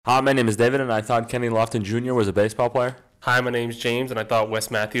Hi, my name is David, and I thought Kenny Lofton Jr. was a baseball player. Hi, my name's James, and I thought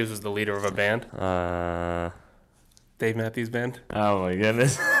Wes Matthews was the leader of a band. Dave Matthews Band. Oh my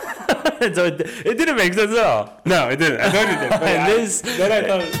goodness. So it didn't make sense at all. No, it didn't. I thought it did. And this Then I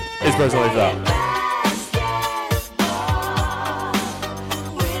thought is personally thought.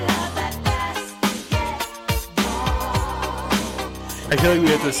 I feel like we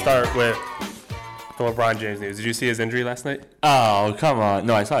have to start with the LeBron James news. Did you see his injury last night? Oh, come on.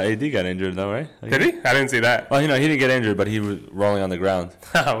 No, I saw AD got injured though, right? Did he? I didn't see that. Well, he didn't get injured, but he was rolling on the ground.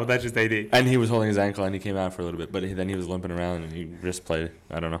 Well, that's just AD. And he was holding his ankle, and he came out for a little bit, but then he was limping around, and he just played.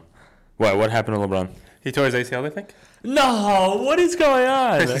 I don't know. What happened to LeBron? He tore his ACL, I think. No, what is going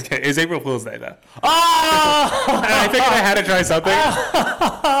on? It was April Fool's Day, though. Oh! And I figured I had to try something.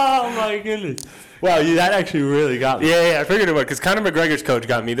 Oh, my goodness. Wow, that actually really got me. Yeah, I figured it would, because Conor McGregor's coach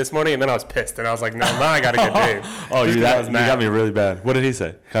got me this morning, and then I was pissed, and I was like, no, now I got to get Dave. Oh, you got me really bad. What did he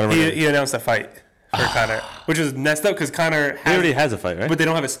say? He announced a fight for Conor, which is messed up, because Conor already has a fight, right? But they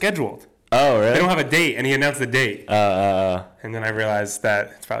don't have it scheduled. Oh, really? They don't have a date, and he announced the date. And then I realized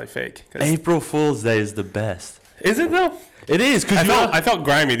that it's probably fake. April Fool's Day is the best. Is it, though? It is, because I felt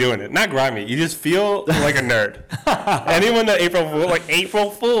grimy doing it. Not grimy. You just feel like a nerd. Anyone that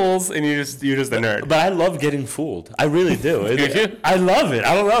April Fools, and you're just a nerd. But I love getting fooled. I really do. Do you? I love it.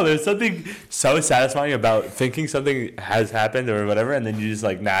 I don't know. There's something so satisfying about thinking something has happened or whatever, and then you just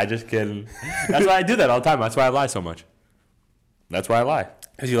like, nah, just kidding. That's why I do that all the time. That's why I lie so much. That's why I lie.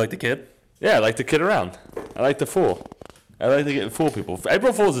 Because you like the kid? Yeah, I like to kid around. I like to fool. I like to fool people.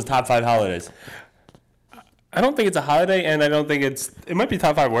 April Fool's is top 5 holidays. I don't think it's a holiday, and I don't think it might be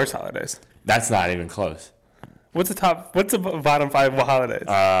top 5 worst holidays. That's not even close. What's the bottom 5 holidays?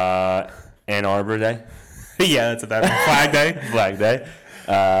 Ann Arbor Day. Yeah, that's a bad one. Flag Day. Flag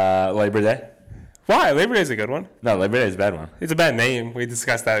Day. Labor Day. Why? Labor Day is a good one. No, Labor Day is a bad one. It's a bad name. We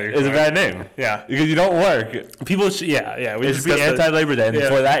discussed that. It's a bad name. Yeah. Because you don't work. People should, yeah. It should be anti-Labor Day, and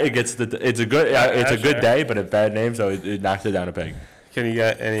before that, it's a good day, but a bad name, so it knocks it down a peg. Can you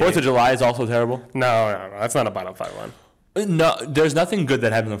get any? 4th of July is also terrible. No. That's not a bottom 5 one. No, there's nothing good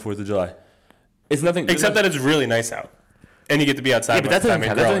that happens on 4th of July. It's nothing. Except that it's really nice out. And you get to be outside. Yeah, but that doesn't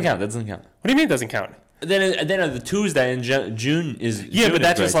count. What do you mean it doesn't count? Then the Tuesday in June is. Yeah, June but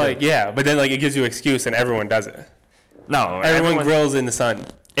that's just great, but then it gives you an excuse and everyone does it. No, everyone grills in the sun.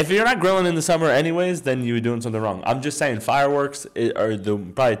 If you're not grilling in the summer anyways, then you're doing something wrong. I'm just saying fireworks are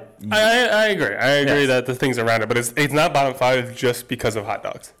probably. I agree. I agree that the things around it, but it's not bottom 5 just because of hot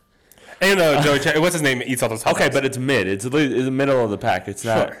dogs. And Joey, what's his name? Eats all those hot dogs. Okay, but it's mid. It's the middle of the pack. It's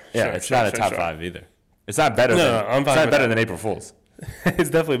not. It's not a top 5 either. It's not better. It's not better than April Fool's. It's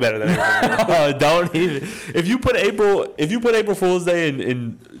definitely better than April Fool's. Don't even. If you put April Fool's Day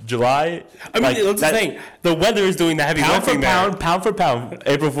in July, I mean, it's the thing. The weather is doing the heavy lifting there. Pound for pound,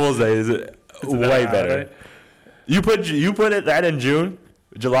 April Fool's Day is way better. Right? You put that in June,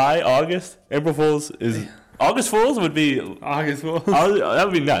 July, August. April Fool's is August Fool's would be August Fool's. That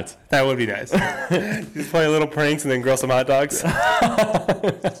would be nuts. That would be nice. Just play a little pranks and then grill some hot dogs.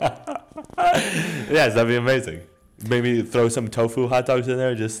 Yes, that'd be amazing. Maybe throw some tofu hot dogs in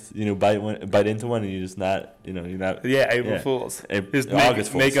there. Just bite into one, and you're just not. You're not. Yeah, April Fools. August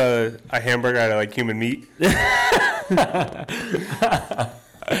Fools. Make a hamburger out of human meat.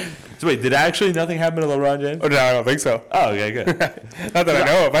 So wait, did actually nothing happen to LeBron James? Oh, no, I don't think so. Oh, okay, good. Not that I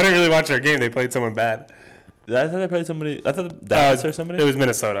know of. I didn't really watch their game. They played someone bad. I thought they played somebody. I thought Dallas or somebody. It was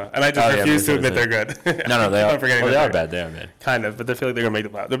Minnesota, and I just refuse to admit they're good. No, they are. They are bad. They are bad. Kind of, but they feel like they're gonna make the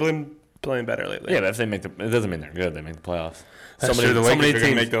playoffs. They're playing better lately. Yeah, but if they make it doesn't mean they're good. They make the playoffs. So many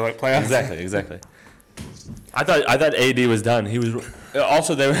teams make the playoffs. Exactly. I thought AD was done. He was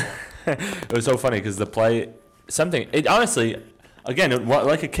also there. It was so funny because the play something. It honestly, again,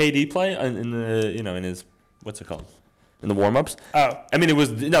 like a KD play in the in his what's it called in the warm-ups. Oh, I mean it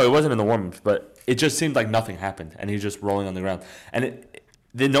wasn't in the warm-ups, but it just seemed like nothing happened, and he was just rolling on the ground, and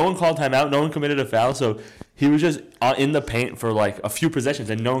then no one called timeout, no one committed a foul, so he was just in the paint for like a few possessions,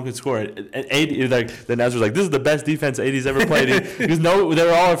 and no one could score it. And AD, the announcer was like, "This is the best defense AD's ever played." Because they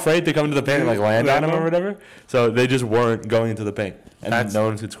were all afraid to come into the paint and like land on him or whatever, so they just weren't going into the paint, and no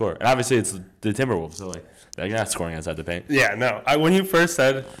one could score. And obviously, it's the Timberwolves, so like they're not scoring outside the paint. Yeah, no. When I first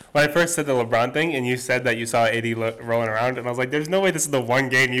said the LeBron thing, and you said that you saw AD rolling around, and I was like, "There's no way this is the one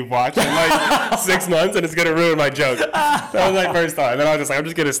game you've watched in like 6 months, and it's gonna ruin my joke." That was my first thought, and then I was just like, "I'm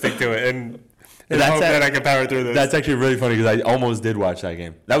just gonna stick to it," and hope that I can power through this. That's actually really funny because I almost did watch that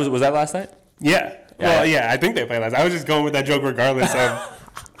game. Was that last night? Yeah. Well, yeah. I think they played last. I was just going with that joke regardless of.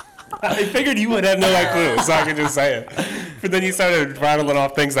 I figured you would have no clue, so I could just say it. But then you started rattling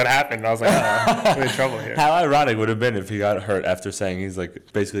off things that happened, and I was like, oh, I'm in trouble here. How ironic would it have been if he got hurt after saying he's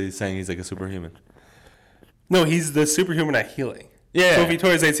like basically saying he's like a superhuman? No, he's the superhuman at healing. Yeah. So if he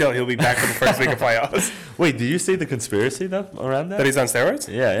tore his ACL, he'll be back for the first week of playoffs. Wait, do you see the conspiracy though around that? That he's on steroids?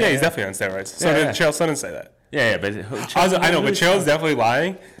 Yeah, he's definitely on steroids. So Yeah, did yeah. Chael Sonnen say that? Yeah, but I know, but Chael's definitely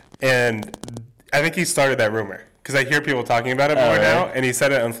lying, and I think he started that rumor because I hear people talking about it more now, and he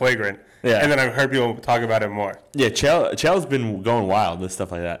said it on Flagrant. Yeah. And then I've heard people talk about it more. Yeah, Chael's been going wild with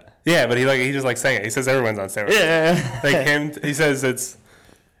stuff like that. Yeah, but he just like saying it. He says everyone's on steroids. Yeah. Like him, he says it's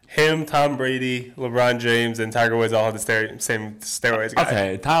him, Tom Brady, LeBron James, and Tiger Woods all have the same steroids guy.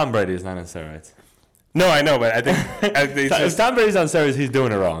 Okay, Tom Brady is not on steroids. No, I know, but I think If Tom Brady's on steroids, he's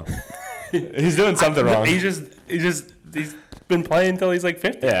doing it wrong. He's doing something wrong. He's been playing until he's like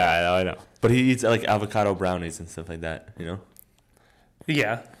 50. Yeah, I know. But he eats like avocado brownies and stuff like that, you know?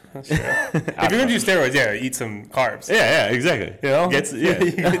 Yeah, that's true. If you're gonna do steroids, yeah, eat some carbs. Yeah, exactly. You know, That's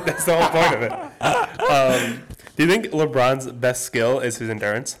the whole point of it. Do you think LeBron's best skill is his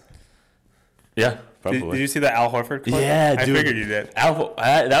endurance? Yeah, probably. Did you see the Al Horford clip? Yeah, I dude. figured you did.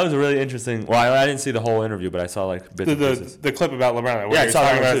 That was a really interesting. Well, I didn't see the whole interview, but I saw like bits and pieces. The clip about LeBron. Yeah, I saw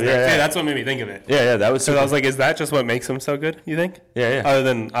that one too. Yeah. That's what made me think of it. Yeah, that was. So I was like, is that just what makes him so good? You think? Yeah. Other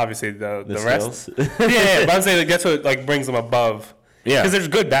than obviously the rest. skills. yeah. But I'm saying that's what like brings him above. Yeah. Because there's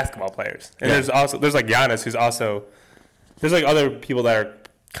good basketball players, and there's like Giannis, who's also there's like other people that are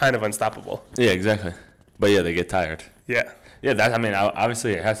kind of unstoppable. Yeah, exactly. But yeah, they get tired. Yeah. Yeah, that I mean,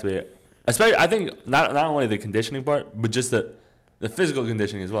 obviously it has to be. Especially, I think not only the conditioning part, but just the physical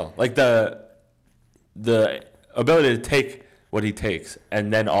conditioning as well. Like the ability to take what he takes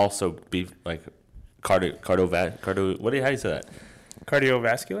and then also be like cardio. What do you how do you say that?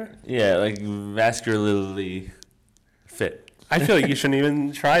 Cardiovascular? Yeah, like vascularly fit. I feel like you shouldn't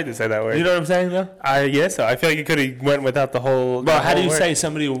even try to say that word. You know what I'm saying, though? I guess so. I feel like you could have went without the whole. Well, how do you word. say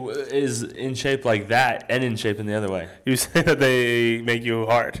somebody is in shape like that and in shape in the other way? You say that they make you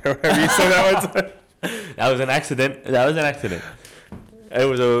hard, or whatever you said that one. That was an accident. It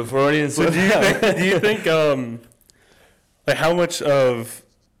was a Freudian slip. Do you think like how much of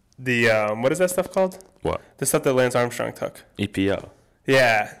the what is that stuff called? What? The stuff that Lance Armstrong took. EPO.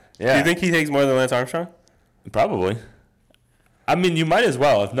 Yeah. Do you think he takes more than Lance Armstrong? Probably. I mean, you might as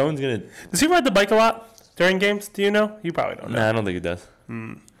well if no one's gonna. Does he ride the bike a lot during games? Do you know? You probably don't know. Nah, I don't think he does.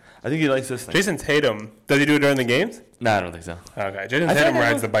 I think he likes this thing. Jason Tatum, does he do it during the games? Nah, I don't think so. Okay, Jason I Tatum think I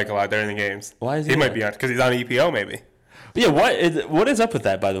rides know- the bike a lot during the games. Why is He he might there? be on because he's on EPO maybe. Yeah, what is up with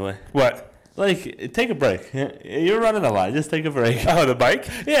that, by the way? What? Like, take a break. You're running a lot. Just take a break. Oh, the bike?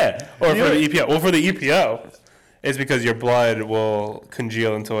 Yeah. Or for the EPO? Well, for the EPO, it's because your blood will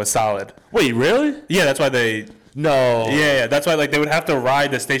congeal into a solid. Wait, really? Yeah, that's why they. No. Yeah, that's why like they would have to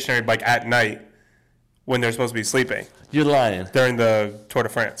ride the stationary bike at night when they're supposed to be sleeping You're lying. during the Tour de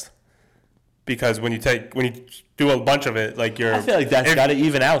France. Because when you do a bunch of it, like you're. I feel like that's got to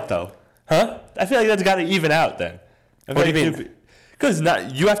even out, though. Huh? I feel like that's got to even out then. What do you mean? Because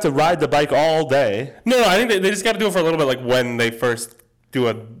you have to ride the bike all day. No, I think they just got to do it for a little bit, like when they first do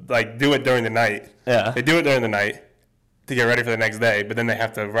it during the night. Yeah. They do it during the night to get ready for the next day, but then they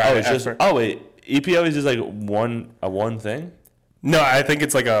have to ride. Oh, it's just. Oh wait, EPO is just like one thing. No, I think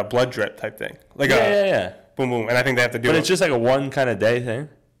it's like a blood drip type thing. Like Yeah. boom boom, and I think they have to do. But it. it's just like a one kind of day thing.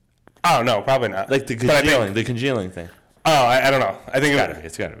 Oh no, probably not. Like the But I think- congealing thing. Oh, I don't know. I think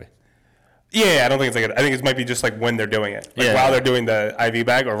It's gotta be. Yeah, I don't think it's like. I think it might be just like when they're doing it, like Yeah. while they're doing the IV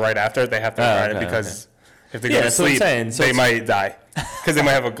bag or right after they have to ride it okay, because if they Yeah, go to that's what I'm sleep, saying. So they it's- might die because they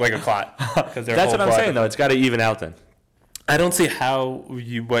might have like a clot. That's That's what I'm saying though. It's got to even out then. I don't see how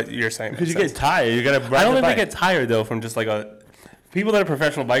what you're saying. Because you makes get sense. tired. You gotta ride I don't the think bike. they get tired though from just like people that are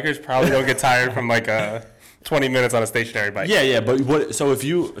professional bikers probably don't get tired from like 20 minutes on a stationary bike. Yeah, but what? So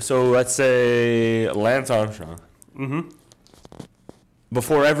let's say Lance Armstrong. Mm-hmm.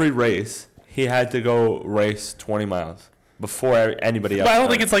 Before every race, he had to go race 20 miles before anybody else. But I don't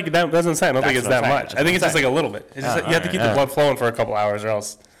think it's like that. Doesn't say. I don't think it's That's that what I'm much. saying. I think it's just like a little bit. It's just you have to keep the blood flowing for a couple hours or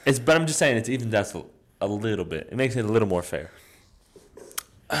else. But I'm just saying it's even just a little bit. It makes it a little more fair.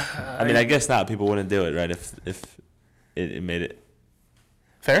 I mean, I guess not. People wouldn't do it, right? If it made it.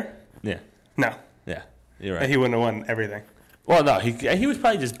 Fair? Yeah. No. Yeah. You're right. He wouldn't have won everything. Well, no, he was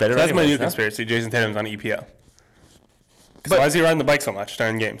probably just better. So that's my anyways, new no? conspiracy. Jason Tatum's on EPO. But- Why is he riding the bike so much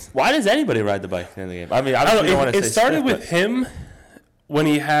during games? Why does anybody ride the bike in the game? I mean, I obviously don't you know. don't want to It say started stiff, with him when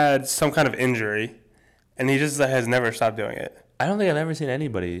he had some kind of injury, and he just has never stopped doing it. I don't think I've ever seen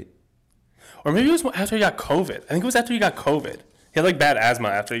anybody. Or maybe it was after he got COVID. I think it was after he got COVID. He had like bad asthma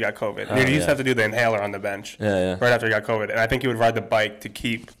after he got COVID. And he used to have to do the inhaler on the bench Yeah. right after he got COVID. And I think he would ride the bike to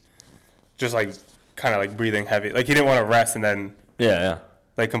keep just like kind of like breathing heavy. Like he didn't want to rest and then Yeah.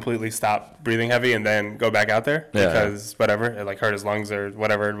 like completely stop breathing heavy and then go back out there because whatever, it like hurt his lungs or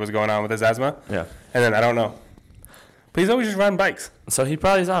whatever was going on with his asthma. Yeah. And then I don't know. But he's always just riding bikes. So he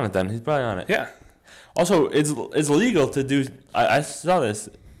probably is on it then. He's probably on it. Yeah. Also, it's legal to do. I saw this.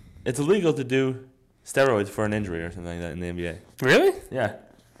 It's illegal to do steroids for an injury or something like that in the NBA. Really? Yeah.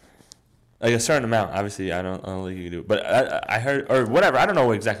 Like a certain amount. Obviously, I don't think you can do it. But I heard, or whatever. I don't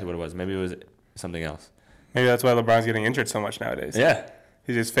know exactly what it was. Maybe it was something else. Maybe that's why LeBron's getting injured so much nowadays. Yeah.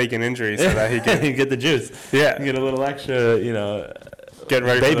 He's just faking injuries so that he can you get the juice. Yeah. You get a little extra, get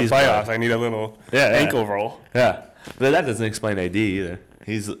ready for the baby's playoffs. blood. I need a little Yeah. ankle roll. Yeah. But that doesn't explain AD either.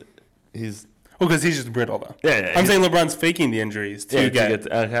 He's Well, because he's just brittle though. Yeah. I'm saying LeBron's faking the injuries to get.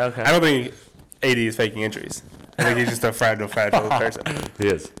 Okay. I don't think AD is faking injuries. I think he's just a fragile person. He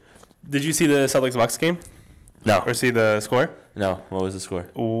is. Did you see the Celtics Bucks game No. or see the score? No. What was the score?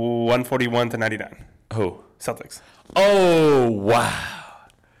 141-99. Who? Celtics. Oh, wow.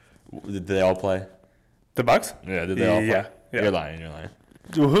 Did they all play? The Bucks? Yeah, did they all play? Yeah. You're lying.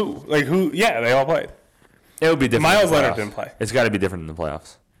 Who? Like who? Yeah, they all played. It would be different. Miles Leonard didn't play. It's got to be different in the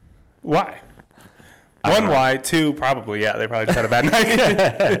playoffs. Why? One, why? Two, probably. Yeah, they probably just had a bad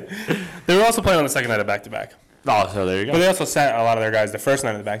night. They were also playing on the second night of back-to-back. Oh, so there you go. But they also sat a lot of their guys the first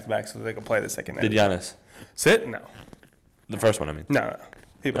night of the back-to-back so that they could play the second night. Did Giannis? Sit? No. The first one, I mean. No.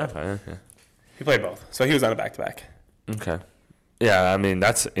 He played. Okay, yeah. He played both. So he was on a back-to-back. Okay. Yeah, I mean,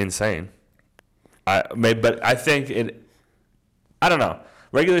 that's insane. But I think I don't know.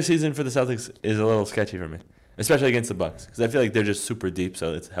 Regular season for the Celtics is a little sketchy for me, especially against the Bucks, because I feel like they're just super deep,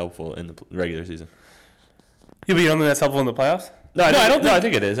 so it's helpful in the regular season. Yeah, but you don't think that's helpful in the playoffs? I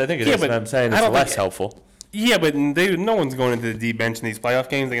think it is. I think it is. But But I'm saying it's less helpful. Yeah, but no one's going into the deep bench in these playoff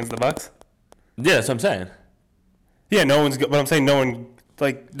games against the Bucks. Yeah, that's what I'm saying. Yeah, no one's. But I'm saying no one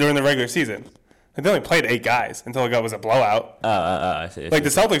like during the regular season. Like, they only played 8 guys until it was a blowout. I see. Like the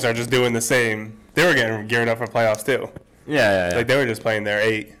Celtics are just doing the same. They were getting geared up for playoffs too. Yeah. Like they were just playing their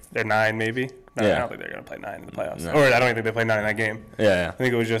 8, their 9 maybe. No, Yeah. I don't think they're gonna play 9 in the playoffs. No. Or I don't even think they played 9 in that game. Yeah. I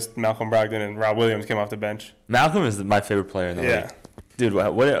think it was just Malcolm Brogdon and Rob Williams came off the bench. Malcolm is my favorite player in the league. Dude, what's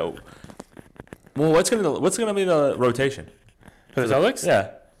gonna be the rotation For the Celtics?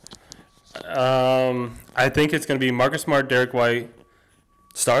 Yeah. I think it's gonna be Marcus Smart, Derek White,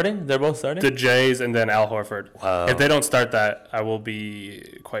 Starting? They're both starting? the Jays, and then Al Horford. Wow. If they don't start that, I will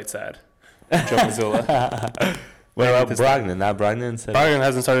be quite sad. Joe Mazzulla. What about this Brogdon? Not Brogdon? Brogdon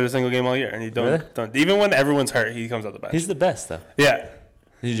hasn't started a single game all year, and he don't even when everyone's hurt, he comes out the bench. He's the best, though. Yeah.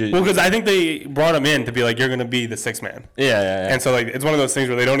 Well, because I think they brought him in to be like, you're going to be the 6th man. Yeah. And so, like, it's one of those things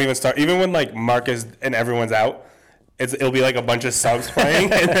where they don't even start. Even when, like, Marcus and everyone's out, it'll be like a bunch of subs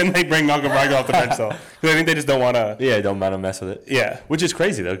playing, and then they bring Malcolm Brogdon off the bench, though. Because I think they just don't want to. Yeah, don't want to mess with it. Yeah. Which is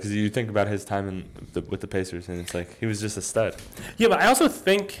crazy, though, because you think about his time with the Pacers, and it's like he was just a stud. Yeah, but I also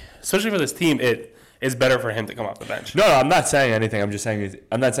think, especially for this team, it is better for him to come off the bench. No, I'm not saying anything. I'm just saying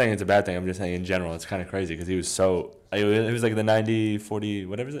I'm not saying it's a bad thing. I'm just saying in general, it's kind of crazy because he was so. It was like the 90-40,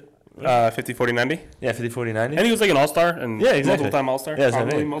 whatever is it? 50-40-90. Yeah, 50-40-90. And he was like an all-star and multiple-time all-star. Yeah,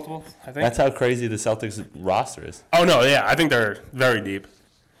 probably multiple, I think. That's how crazy the Celtics roster is. Oh, no, yeah. I think they're very deep.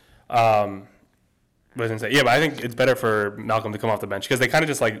 What was I going to say? Yeah, but I think it's better for Malcolm to come off the bench because they kind of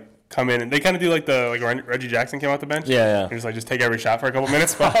just like come in and they kind of do like Reggie Jackson came off the bench. Yeah. And just take every shot for a couple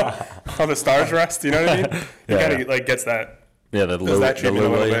minutes while the stars rest. You know what I mean? He kind of gets that. Yeah, that treatment a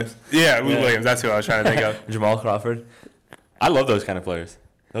little Williams. bit. Yeah, Lou Williams. That's who I was trying to think of. Jamal Crawford. I love those kind of players.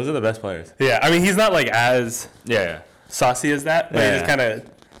 Those are the best players. Yeah, I mean he's not like as Yeah. saucy as that, but he just kind of.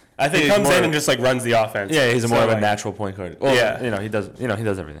 I think he comes in and just like runs the offense. Yeah, he's more of a like, natural point guard. Well, Yeah. he does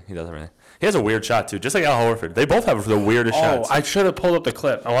everything. He does everything. He has a weird shot too, just like Al Horford. They both have the weirdest shots. I should have pulled up the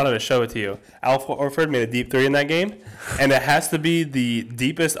clip. I wanted to show it to you. Al Horford made a deep 3 in that game, and it has to be the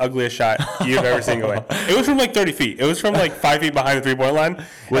deepest, ugliest shot you've ever seen go in. It was from like 30 feet. It was from like 5 feet behind the 3-point line.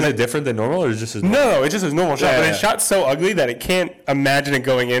 Was it different than normal, or just as normal? No, it's just his normal shot. Yeah, but yeah. it shot so ugly that it can't imagine it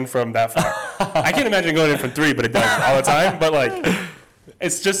going in from that far. I can't imagine it going in from 3, but it does all the time. But like, it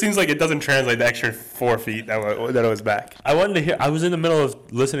just seems like it doesn't translate the extra 4 feet that it was back. I wanted to hear. I was in the middle of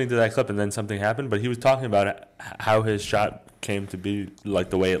listening to that clip, and then something happened. But he was talking about how his shot came to be like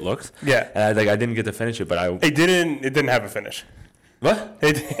the way it looks. Yeah, and I didn't get to finish it, but It didn't have a finish. What?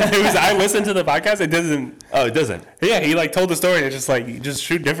 It was. I listened to the podcast. It doesn't. Oh, it doesn't. Yeah, he told the story. And it's just just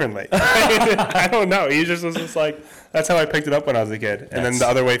shoot differently. I don't know. He just was just like, that's how I picked it up when I was a kid, and then the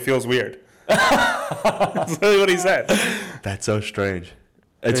other way feels weird. That's literally what he said. That's so strange.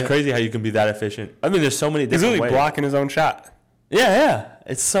 It's crazy how you can be that efficient. I mean, there's so many different ways. He's really blocking his own shot. Yeah.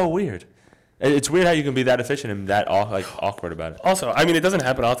 It's so weird. It's weird how you can be that efficient and that awkward about it. Also, I mean, it doesn't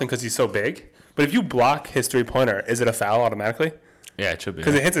happen often because he's so big. But if you block his 3-pointer, is it a foul automatically? Yeah, it should be.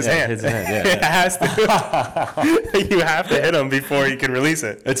 Because it hits his hand. It hits his hand. It has to. You have to hit him before you can release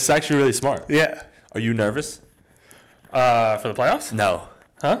it. It's actually really smart. Yeah. Are you nervous? For the playoffs? No.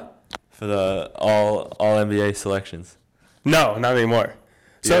 Huh? For the all NBA selections. No, not anymore.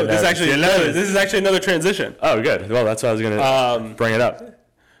 So this is actually another transition. Oh, good. Well, that's why I was gonna bring it up.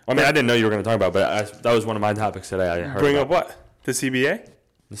 I mean, I didn't know you were gonna talk about, but that was one of my topics today. I heard bring up what? The CBA?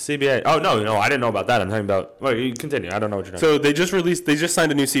 The CBA. Oh no, I didn't know about that. I'm talking about. Well, you continue. I don't know what you're talking. So they just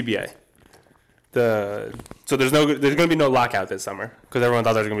signed a new CBA. So there's going to be no lockout this summer because everyone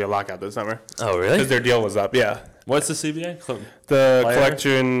thought there was going to be a lockout this summer. Oh really? Because their deal was up. Yeah. What's the CBA?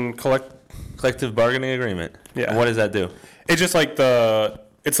 Collective bargaining agreement. Yeah. And what does that do? It's just like the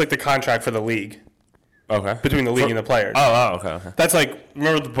contract for the league. Okay. Between the league and the players. Oh, okay. That's like,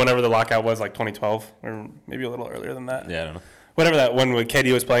 remember whenever the lockout was, like 2012 or maybe a little earlier than that. Yeah, I don't know. Whatever that one when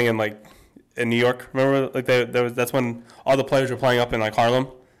KD was playing in New York. Remember, like that's when all the players were playing up in like Harlem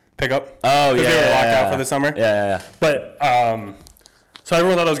pickup. Oh yeah. They were locked out for the summer. Yeah. But so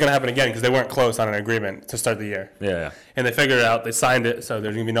everyone thought it was going to happen again because they weren't close on an agreement to start the year. Yeah. And they figured it out. They signed it, so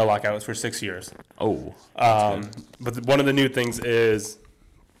there's going to be no lockouts for 6 years. Oh. But one of the new things is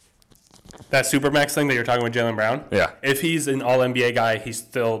that Supermax thing that you're talking with Jaylen Brown. Yeah. If he's an All NBA guy, that's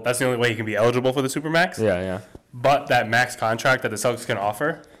the only way he can be eligible for the Supermax. Yeah. But that max contract that the Celtics can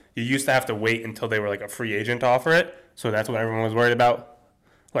offer, you used to have to wait until they were like a free agent to offer it. So that's what everyone was worried about.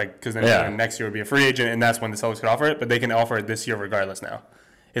 Like, because then next year would be a free agent, and that's when the Celtics could offer it. But they can offer it this year regardless now.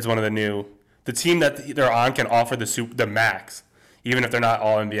 It's one of the team that they're on can offer the max, even if they're not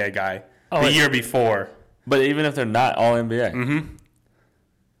All NBA guy. The year before. But even if they're not All NBA. Mm-hmm.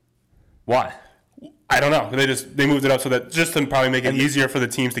 Why? I don't know. They moved it up so that just to probably make it easier for the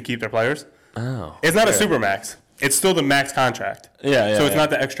teams to keep their players. Oh. It's not a Supermax. It's still the max contract. Yeah. So it's not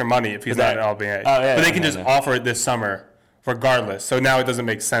the extra money if he's not an All NBA. But they can just offer it this summer regardless. So now it doesn't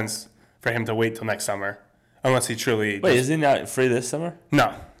make sense for him to wait till next summer unless he truly. Wait, is he not free this summer?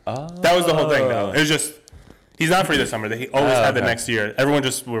 No. Oh. That was the whole thing, though. It was just he's not free this summer. He always had the next year. Everyone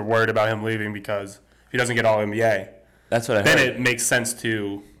just were worried about him leaving because if he doesn't get All NBA. That's what I heard. Then it makes sense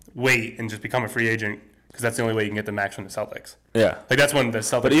to wait and just become a free agent because that's the only way you can get the max from the Celtics. Yeah. Like that's when the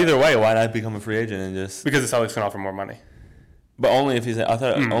Celtics. But either way, why not become a free agent and just? Because the Celtics can offer more money. But only if he's. I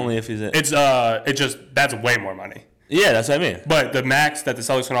thought only if he's. It's just that's way more money. Yeah, that's what I mean. But the max that the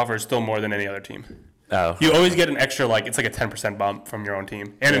Celtics can offer is still more than any other team. Oh. You always get an extra it's like a 10% bump from your own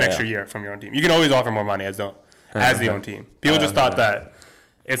team and an extra year from your own team. You can always offer more money as the own team. People just thought that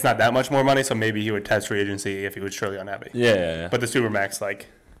it's not that much more money, so maybe he would test free agency if he was truly unhappy. Yeah. But the Supermax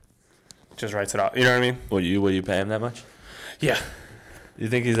just writes it off. You know what I mean? Will you pay him that much? Yeah. You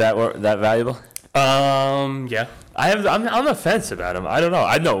think he's that valuable? Yeah. I'm on the fence about him. I don't know.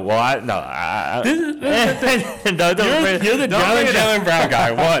 I know. Well, You're the Jaylen Brown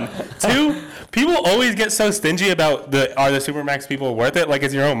guy. 1, 2. People always get so stingy about are the Supermax people worth it? Like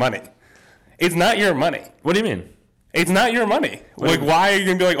it's your own money. It's not your money. What do you mean? It's not your money. Why are you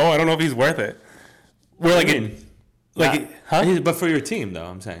gonna be like, oh, I don't know if he's worth it? But for your team, though,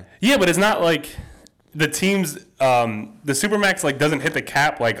 I'm saying. Yeah, but it's not like the teams. The Supermax doesn't hit the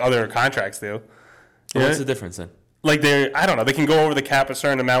cap like other contracts do. What's the difference then? I don't know. They can go over the cap a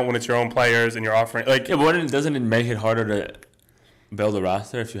certain amount when it's your own players and you're offering. But doesn't it make it harder to build a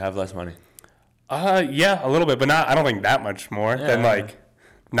roster if you have less money? Yeah, a little bit, but not. I don't think that much more than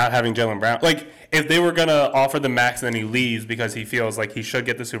not having Jaylen Brown. If they were gonna offer the max and then he leaves because he feels like he should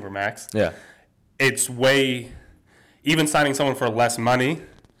get the Supermax. Yeah, it's way. Even signing someone for less money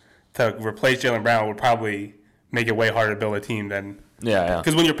to replace Jaylen Brown would probably make it way harder to build a team than. Yeah.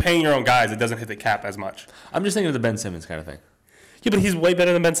 Because when you're paying your own guys, it doesn't hit the cap as much. I'm just thinking of the Ben Simmons kind of thing. Yeah, but he's way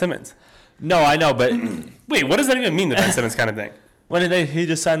better than Ben Simmons. No, I know, but wait, what does that even mean? The Ben Simmons kind of thing. When he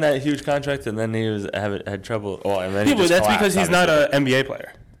just signed that huge contract and then he had trouble. Oh, and then but that's because he's not an NBA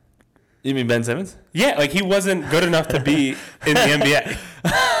player. You mean Ben Simmons? Yeah, he wasn't good enough to be in the NBA,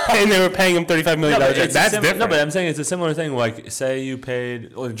 and they were paying him $35 million. That's different. No, but I'm saying it's a similar thing. Like, say you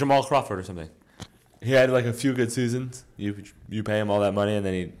paid Jamal Crawford or something. He had a few good seasons. You pay him all that money, and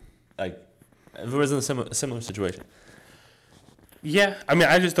then he if it was in a similar situation. Yeah, I mean,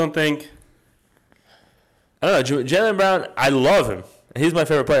 I just don't think. I don't know. Jaylen Brown, I love him. He's my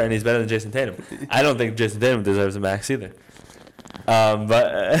favorite player, and he's better than Jason Tatum. I don't think Jason Tatum deserves a max either.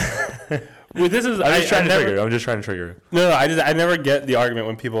 But this is. I'm just trying to trigger. No, I never get the argument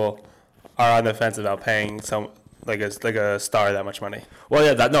when people are on the fence about paying some a star that much money. Well,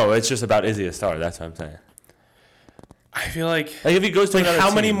 yeah, it's just about is he a star? That's what I'm saying. I feel like if he goes to another how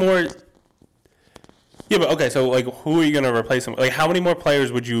team, many more Yeah, but okay, so like, who are you gonna replace him? Like, how many more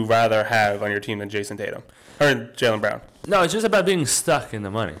players would you rather have on your team than Jason Tatum or Jaylen Brown? No, it's just about being stuck in the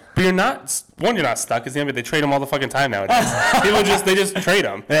money. But you're not stuck. It's the NBA. They trade him all the fucking time nowadays. They just trade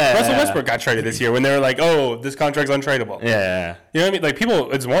him. Yeah, Russell Westbrook got traded this year when they were like, oh, this contract's untradeable. Yeah. You know what I mean? Like,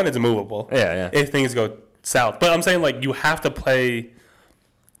 people, it's immovable. Yeah. If things go south. But I'm saying, like, you have to play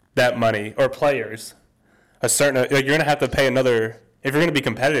that money or players a certain, like, you're gonna have to pay another. If you're going to be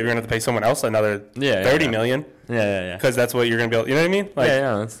competitive, you're going to have to pay someone else another $30 million. Yeah. Because that's what you're going to be able. You know what I mean? Like,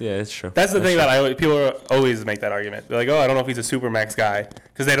 it's true. That's the thing that people always make that argument. They're like, oh, I don't know if he's a supermax guy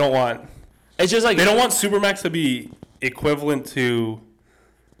because they don't want. It's just like they don't want supermax to be equivalent to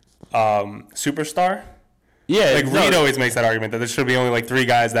superstar. Yeah, like Reed always makes that argument that there should be only like 3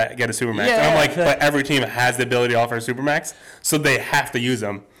 guys that get a supermax. Yeah, and I'm like, but every team has the ability to offer a supermax, so they have to use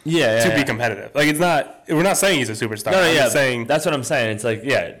them. To be competitive. Like, it's not. We're not saying he's a superstar. No, I'm just saying that's what I'm saying. It's like,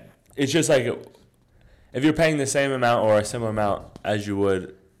 it's just like if you're paying the same amount or a similar amount as you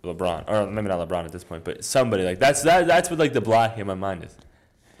would LeBron, or maybe not LeBron at this point, but somebody like that's what like the block in my mind is.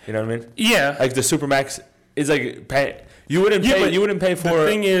 You know what I mean? Yeah. Like the supermax is like you wouldn't pay for. The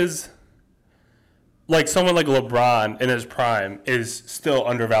thing is, like, someone like LeBron in his prime is still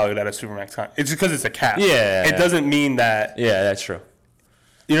undervalued at a supermax contract. It's just because it's a cap. Yeah. It doesn't mean that. Yeah, that's true.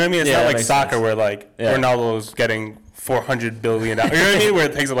 You know what I mean? It's not like soccer sense. Where like Ronaldo's getting $400 billion. You know what I mean? Where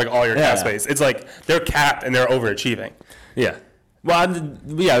it takes up like all your cap space. It's like they're capped and they're overachieving. Yeah. Well,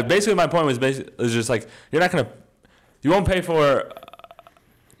 basically my point was just like you won't pay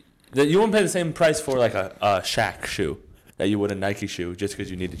the same price for like a Shaq shoe that you would a Nike shoe just because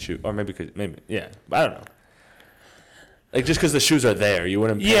you need the shoe, or maybe I don't know. Like just because the shoes are there, you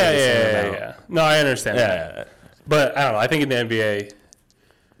wouldn't pay the same amount. Yeah. No, I understand. Yeah. But I don't know. I think in the NBA.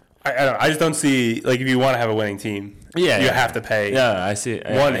 I don't know. I just don't see, like, if you want to have a winning team, you have to pay. Yeah, I see.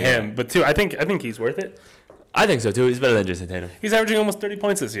 Him, but 2, I think he's worth it. I think so too. He's better than Jason Tatum. He's averaging almost 30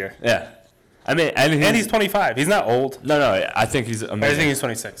 points this year. Yeah, I mean, and he's 25. He's not old. No, I think he's amazing. I think he's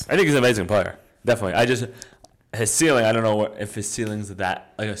 26. I think he's an amazing player. Definitely. His ceiling. I don't know if his ceiling's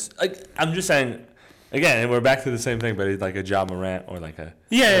that like I'm just saying. Again, and we're back to the same thing, but he's like a Ja Morant or like a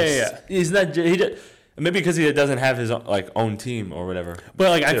He's not. Maybe because he doesn't have his own team or whatever. But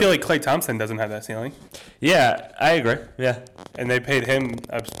like I feel like Klay Thompson doesn't have that ceiling. Yeah, I agree. Yeah, and they paid him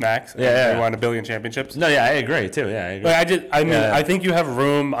a max. Yeah, They won 1 billion championships. No, yeah, I agree too. Yeah, I agree. But I think you have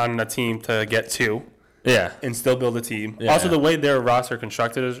room on a team to get 2. Yeah, and still build a team. Yeah, also, the way their roster is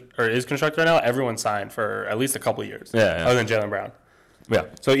constructed right now, everyone signed for at least a couple of years. Yeah. Other than Jaylen Brown. Yeah.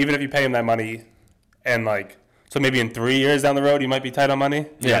 So even if you pay him that money, and so maybe in 3 years down the road, you might be tight on money.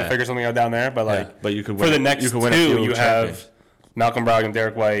 You gotta figure something out down there. But but you could for the next 2, you have Malcolm Brogdon,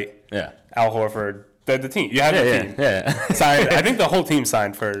 Derek White, Al Horford, the team. You have the team. Yeah. Signed. I think the whole team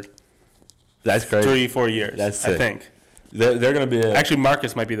signed for. That's crazy. 3-4 years. That's sick. I think. They're going to be actually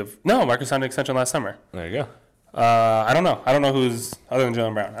Marcus might be Marcus signed an extension last summer. There you go. I don't know. I don't know who's other than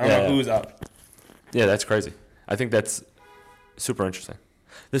Jaylen Brown. I don't know who's up. Yeah, that's crazy. I think that's super interesting.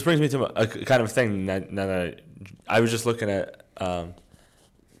 This brings me to a kind of thing that I was just looking at. You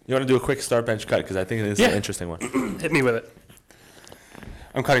want to do a quick start bench cut because I think this is an interesting one. Hit me with it.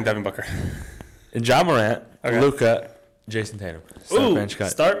 I'm cutting Devin Booker. And Ja Morant, Luka, Jason Tatum. Start bench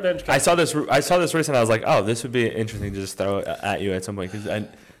cut. Start bench cut. I saw this recently. I was like, oh, this would be interesting to just throw it at you at some point because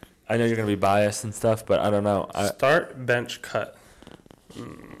I know you're gonna be biased and stuff, but I don't know. Start bench cut.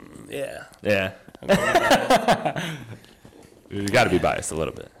 Yeah. Yeah. You got to be biased a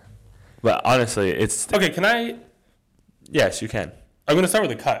little bit, but honestly, it's okay. Can I? Yes, you can. I'm gonna start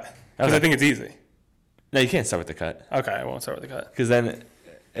with the cut because I think it's easy. No, you can't start with the cut. Okay, I won't start with the cut because then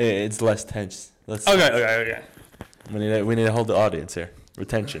it's less tense. Okay. We need to hold the audience here.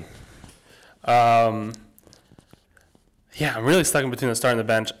 Retention. Yeah, I'm really stuck in between the start and the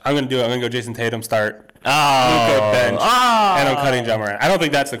bench. I'm gonna do it. I'm gonna go Jason Tatum start. Luka bench. And I'm cutting Ja Morant. I don't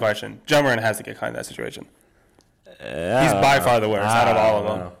think that's the question. Ja Morant has to get cut in that situation. He's by far the worst out of all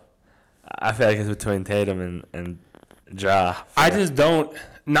of them. I feel like it's between Tatum and Ja. I just don't.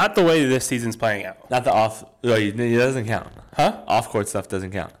 Not the way this season's playing out. Not the off. No, it doesn't count. Huh? Off court stuff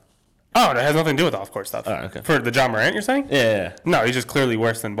doesn't count. Oh, that has nothing to do with off court stuff. Oh, okay. For the Ja Morant, you're saying? Yeah. No, he's just clearly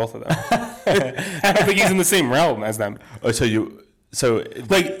worse than both of them. I don't think he's in the same realm as them. Oh, so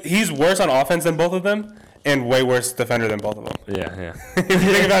he's worse on offense than both of them. And way worse defender than both of them. Yeah. If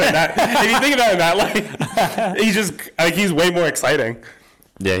you think about it that like he's just he's way more exciting.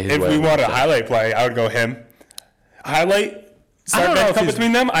 Yeah. If we want a highlight play, I would go him. Highlight start bench cut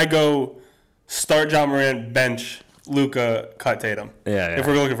between them. I go start Ja Morant, bench Luka, cut Tatum. Yeah. If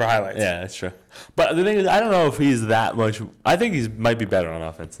we're looking for highlights. Yeah, that's true. But the thing is, I don't know if he's that much. I think he might be better on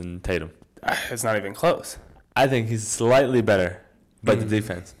offense than Tatum. It's not even close. I think he's slightly better, but the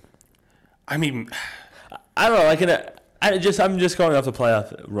defense. I mean, I don't know. I'm just going off the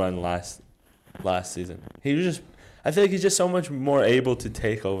playoff run last season. I feel like he's just so much more able to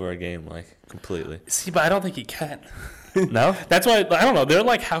take over a game like completely. see, but I don't think he can. No, That's why I don't know. They're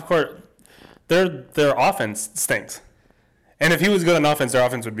like half court. Their offense stinks, and if he was good on offense, their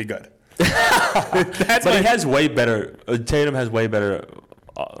offense would be good. but he has way better. Tatum has way better.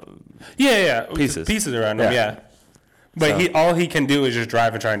 Pieces around him. Yeah, but So- all he can do is just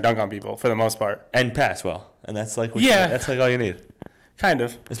drive and try and dunk on people for the most part. And pass well, and that's like that's like all you need, Kind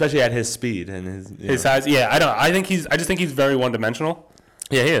of. especially at his speed and His size. Yeah, I don't know. I just think he's very one dimensional.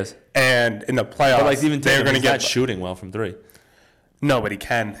 Yeah, he is. And in the playoffs, But like even they're Tatum, going to he's get not shooting well from three. No, but he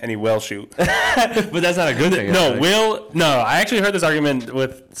can, and he will shoot. But that's not a good thing. I actually heard this argument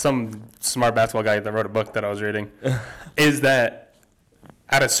with some smart basketball guy that wrote a book that I was reading. Is that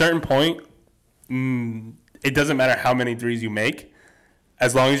at a certain point, it doesn't matter how many threes you make,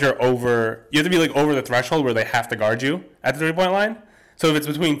 as long as you have to be like over the threshold where they have to guard you at the 3-point line. So if it's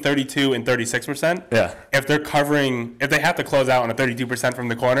between 32 and 36%, Yeah. if they have to close out on a 32% from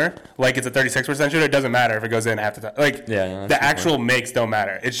the corner, like it's a 36% shooter, it doesn't matter if it goes in half the time. Like the actual makes don't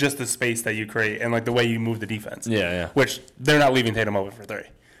matter. It's just the space that you create and like the way you move the defense. Yeah. Which they're not leaving Tatum open for three.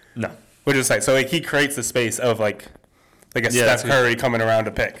 No. Which is like, so like he creates the space of like a Steph Curry coming around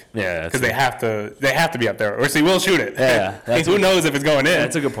to pick. Yeah. Because they have to be up there, or he will shoot it. Yeah. Who knows if it's going in? Yeah,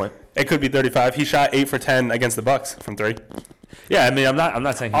 that's a good point. It could be 35. He shot 8 for 10 against the Bucks from three. Yeah, I mean, I'm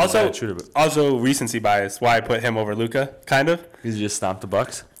not saying he's a bad shooter, but Also recency bias. Why I put him over Luka, kind of. he's just stomped the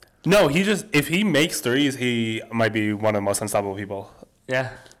Bucks. No, if he makes threes, he might be one of the most unstoppable people.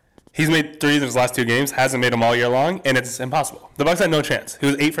 Yeah. He's made threes in his last 2 games, hasn't made them all year long, and it's impossible. The Bucks had no chance. He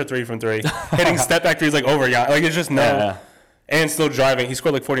was 8 for 3 from three, hitting step back threes like over Giannis. Like it's just no. Yeah. And still driving. He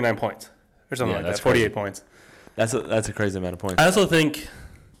scored like 49 points or something like that. that's 48 points. That's a crazy amount of points. I also think,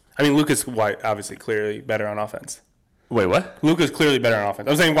 Luka's obviously clearly better on offense. Wait, what? Luka's clearly better on offense.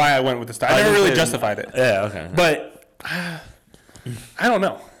 I'm saying why I went with the style. I never really justified it. Yeah, okay. But I don't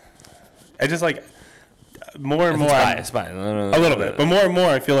know. I just like more and more. It's fine. A little bit, but more and more,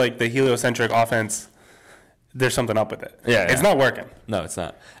 I feel like the heliocentric offense. There's something up with it. Yeah. It's not working. No, it's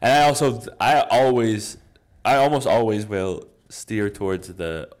not. And I almost always will steer towards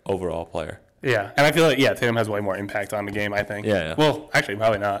the overall player. Yeah, and I feel like Tatum has way more impact on the game. I think. Yeah. Well, actually,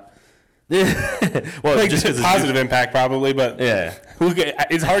 probably not. Well, Like just just positive impact, probably, but Yeah.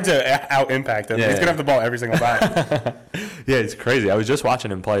 it's hard to out impact him. Yeah, He's gonna have the ball every single time. Yeah, it's crazy. I was just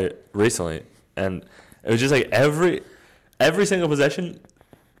watching him play recently, and it was just like every single possession,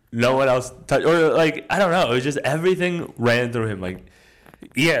 no one else touched, or like I don't know. It was just everything ran through him, like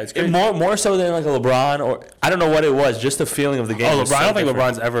Yeah, it's crazy. more so than like a LeBron, or I don't know what it was. Just the feeling of the game. Oh, was LeBron! I so don't think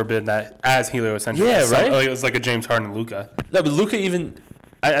different. LeBron's ever been that as heliocentric. Yeah, as right? Like, it was like a James Harden, Luka. No, but Luka even.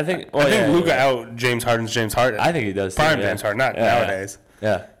 I think. Well, I think Luka yeah. out James Harden's James Harden. I think he does. Prime too, yeah. James Harden, not Yeah, nowadays.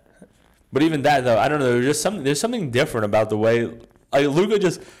 Yeah. But even that though, I don't know. There's something different about the way like Luka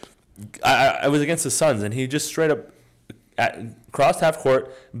just. I was against the Suns and he just straight up crossed half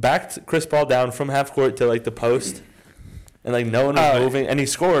court, backed Chris Paul down from half court to like the post, and like no one was moving, and he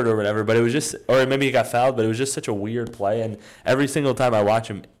scored or whatever. But it was just, or maybe he got fouled, but it was just such a weird play. And every single time I watch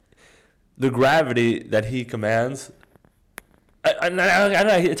him, the gravity that he commands. I don't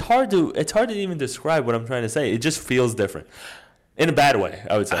know. It's hard to even describe what I'm trying to say. It just feels different, in a bad way.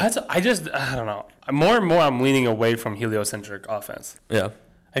 I would say. I don't know. More and more, I'm leaning away from heliocentric offense. Yeah.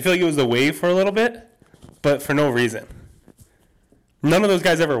 I feel like it was the wave for a little bit, but for no reason. None of those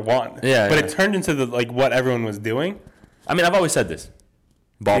guys ever won. Yeah, But yeah. it turned into what everyone was doing. I mean, I've always said this.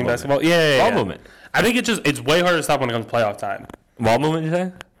 Ball Team movement. basketball. Yeah. Ball movement. I think it's way harder to stop when it comes to playoff time. Ball movement, you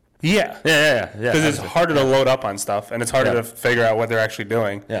say? Yeah. Yeah. Because it's harder to load up on stuff, and it's harder to figure out what they're actually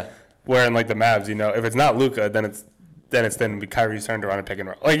doing. Yeah. Where in like the Mavs, if it's not Luka, then it's Kyrie's turn to run a pick and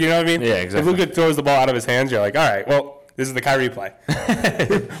roll. Like, you know what I mean? Yeah, exactly. If Luka throws the ball out of his hands, you're like, all right, well, this is the Kyrie play.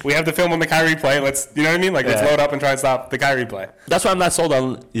 We have the film on the Kyrie play. Let's load up and try and stop the Kyrie play. That's why I'm not sold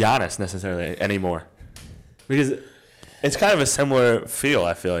on Giannis necessarily anymore, because it's kind of a similar feel.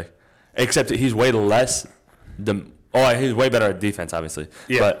 I feel like, except that he's way less. He's way better at defense, obviously.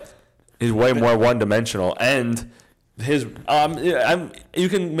 Yeah. But he's way more one-dimensional, and his you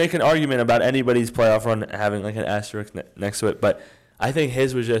can make an argument about anybody's playoff run having like an asterisk next to it, but I think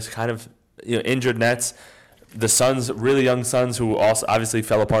his was just kind of injured Nets. The Suns, really young Suns, who also obviously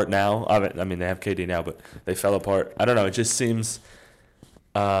fell apart now. I mean, they have KD now, but they fell apart. I don't know. It just seems,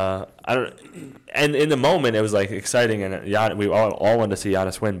 And in the moment, it was like exciting, and we all wanted to see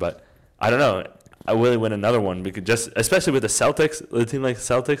Giannis win. But I don't know. I really win another one because especially with the Celtics, the team like the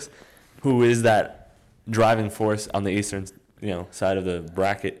Celtics, who is that driving force on the Eastern, side of the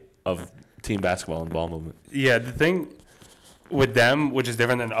bracket of team basketball and ball movement. Yeah, the thing with them, which is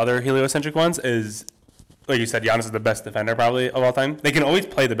different than other heliocentric ones, is like you said, Giannis is the best defender probably of all time. They can always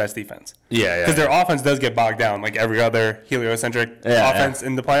play the best defense. Yeah. Because their offense does get bogged down, like every other heliocentric offense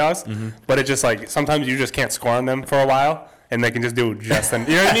in the playoffs. Mm-hmm. But it's just like sometimes you just can't score on them for a while, and they can just do just you know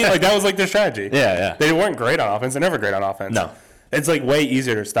what I mean? Like that was like their strategy. Yeah. They weren't great on offense. They're never great on offense. No. It's like way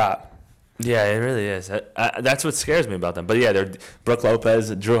easier to stop. Yeah, it really is. That's what scares me about them. But yeah, they're Brook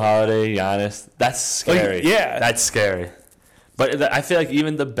Lopez, Drew Holiday, Giannis. That's scary. That's scary. But I feel like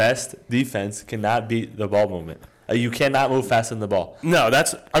even the best defense cannot beat the ball movement. You cannot move fast in the ball. No,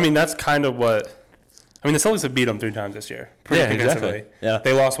 that's kind of what. I mean, the Celtics have beat them 3 times this year. Pretty convincingly. Exactly. Yeah.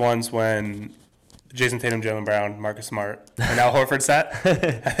 They lost once when Jason Tatum, Jaylen Brown, Marcus Smart, and Al Horford sat.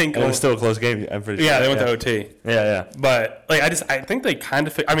 I think it was still a close game. I'm pretty sure. Yeah, they went to OT. Yeah. But like, I think they kind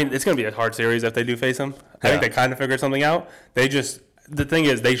of. I mean, it's going to be a hard series if they do face them. I think they kind of figured something out. The thing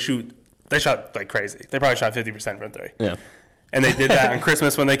is, they shot like crazy. They probably shot 50% from 3. Yeah. And they did that on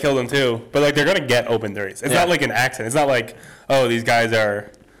Christmas when they killed them too. But like, they're going to get open threes. It's not like an accident. It's not like, oh, these guys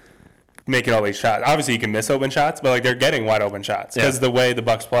are making all these shots. Obviously, you can miss open shots, but like they're getting wide open shots because the way the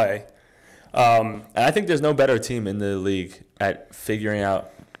Bucks play. And I think there's no better team in the league at figuring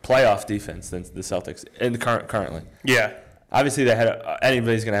out playoff defense than the Celtics currently. Yeah. Obviously,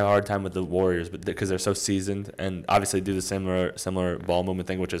 anybody's gonna have a hard time with the Warriors, but because they're so seasoned and obviously do the similar ball movement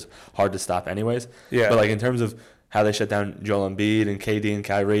thing, which is hard to stop anyways. Yeah. But like in terms of how they shut down Joel Embiid and KD and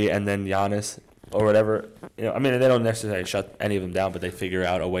Kyrie and then Giannis or whatever, I mean, they don't necessarily shut any of them down, but they figure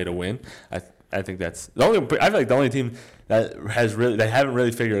out a way to win. I think that's the only. I feel like the only team that they haven't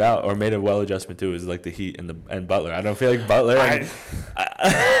really figured out or made a well adjustment to is like the Heat and Butler. I don't feel like Butler. That's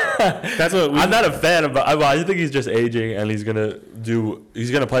what I'm not a fan of. I think he's just aging and he's gonna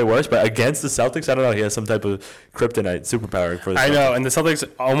play worse. But against the Celtics, I don't know. He has some type of kryptonite superpower for the Celtics. I know, and the Celtics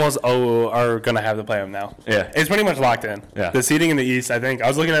almost are gonna have to play him now. Yeah, it's pretty much locked in. Yeah, the seeding in the East. I think I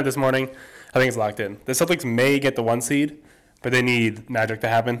was looking at it this morning. I think it's locked in. The Celtics may get the 1 seed. But they need magic to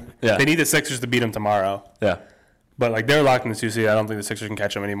happen. Yeah. They need the Sixers to beat them tomorrow. Yeah. But, like, they're locked in the 2 seed. I don't think the Sixers can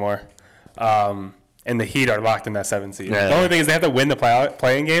catch them anymore. And the Heat are locked in that 7 seed. Yeah. The only thing is they have to win the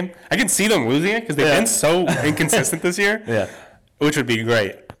playing game. I can see them losing it because they've been so inconsistent this year. Yeah. Which would be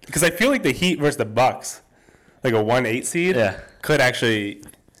great. Because I feel like the Heat versus the Bucks, like a 1-8 seed, could actually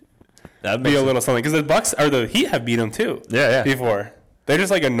be a little something. Because the Heat have beat them, too. Yeah. Before. They're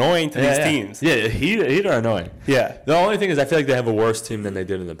just like annoying to these teams. Yeah, Heat are annoying. Yeah. The only thing is I feel like they have a worse team than they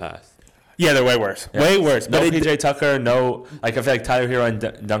did in the past. Yeah, they're way worse. Yeah. Way worse. No PJ Tucker, no. Like I feel like Tyler Hero and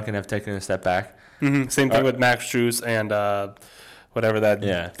Duncan have taken a step back. Mm-hmm. Same thing with Max Strus and whatever that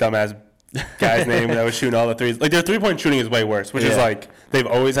dumbass guy's name that was shooting all the threes. Like their 3-point shooting is way worse, which is like they've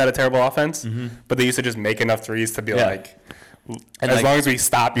always had a terrible offense, but they used to just make enough threes to be like, and as long as we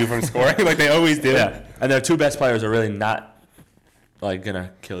stop you from scoring, like they always did. Yeah. And their 2 best players are really not. Like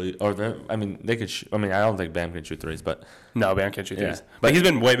gonna kill you, or they could. I don't think Bam can shoot threes, but no, Bam can't shoot threes. But he's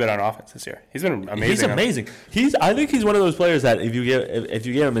been way better on offense this year. He's been amazing. He's amazing. I think he's one of those players that if you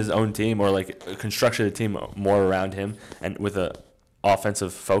give him his own team or like constructed a team more around him and with a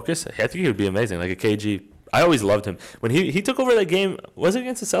offensive focus, I think he would be amazing. Like a KG. I always loved him when he took over that game. Was it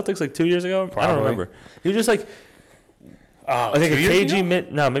against the Celtics like 2 years ago? Probably. I don't remember. He was just like. I think a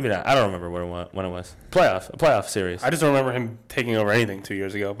KG no, maybe not. I don't remember when it was. A playoff series. I just don't remember him taking over anything 2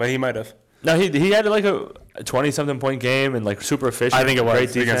 years ago, but he might have. No, he had like a 20-something point game and like super efficient. I think it was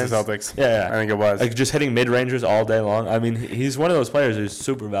great against the Celtics. Yeah, I think it was. Like just hitting mid-rangers all day long. I mean, he's one of those players who's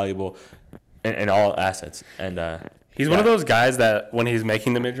super valuable in all assets. And he's one of those guys that when he's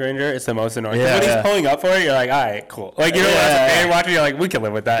making the mid-ranger, it's the most annoying. Yeah, when he's pulling up for it, you're like, all right, cool. Like, as a fan watching, you're like, we can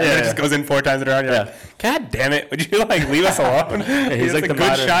live with that. And then it just goes in 4 times in a row. You're like, God damn it. Would you, like, leave us alone? He's like a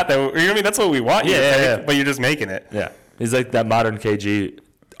good shot. That's what we want you to take, but you're just making it. Yeah. He's like that modern KG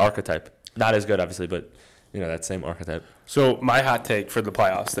archetype. Not as good, obviously, but, that same archetype. So, my hot take for the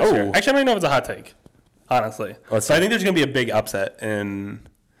playoffs this year. Actually, I don't even know if it's a hot take, honestly. So, I think there's going to be a big upset in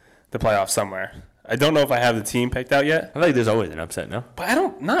the playoffs somewhere. I don't know if I have the team picked out yet. I feel like there's always an upset, no?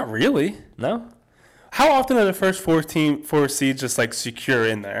 But not really. No? How often are the first 4 seeds just like secure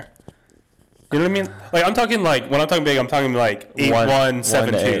in there? You know what I mean? Like I'm talking like when I'm talking big, I'm talking like 8-1,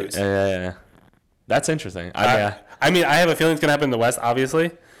 7-2. Yeah. That's interesting. I have a feeling it's gonna happen in the West,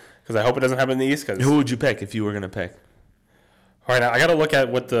 obviously, because I hope it doesn't happen in the East. Who would you pick if you were gonna pick? All right, now I gotta look at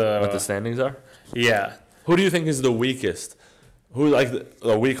what the standings are. Yeah. Who do you think is the weakest? Who like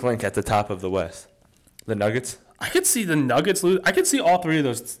the weak link at the top of the West? The Nuggets? I could see the Nuggets lose. I could see all 3 of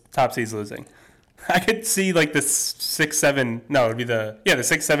those top seeds losing. I could see like the 6-7. No, it'd be the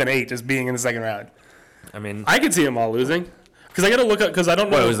 6-7-8 just being in the second round. I mean, I could see them all losing because I got to look up because I don't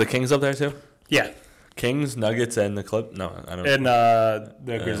know. Wait, was the Kings up there too? Yeah, Kings, Nuggets, and the Clip. No, I don't. and the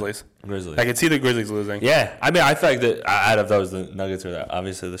Grizzlies. Grizzlies. I could see the Grizzlies losing. Yeah, I mean, I feel like that out of those, the Nuggets are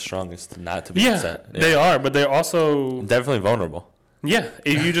obviously the strongest not to be upset. Yeah, they are, but they're also definitely vulnerable. Yeah,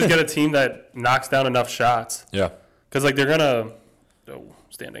 if you just get a team that knocks down enough shots. Yeah. Because, like, they're going to – oh,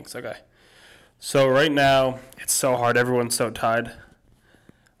 standings. Okay. So, right now, it's so hard. Everyone's so tied.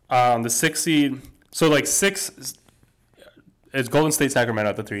 The 6 seed – so, like, 6 is Golden State,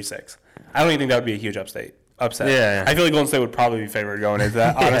 Sacramento at the 3-6. I don't even think that would be a huge upset. Yeah. I feel like Golden State would probably be favored going into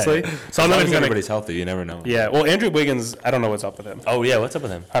that, honestly. So, I'm not even going everybody's healthy. You never know. Yeah. Well, Andrew Wiggins, I don't know what's up with him. Oh, yeah. What's up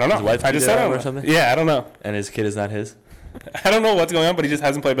with him? I don't know. His wife I just said I don't or know. something? Yeah, I don't know. And his kid is not his? I don't know what's going on, but he just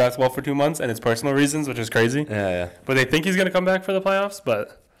hasn't played basketball for 2 months, and it's personal reasons, which is crazy. Yeah. But they think he's going to come back for the playoffs,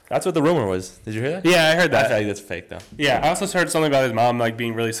 but... That's what the rumor was. Did you hear that? Yeah, I heard that. I feel like that's fake, though. Yeah, I also heard something about his mom, like,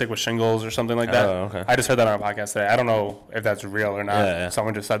 being really sick with shingles or something like that. Oh, okay. I just heard that on a podcast today. I don't know if that's real or not. Yeah.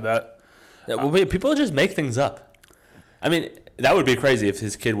 Someone just said that. Yeah, well, people just make things up. I mean, that would be crazy if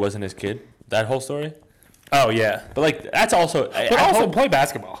his kid wasn't his kid. That whole story. Oh, yeah. But, like, that's also... But also play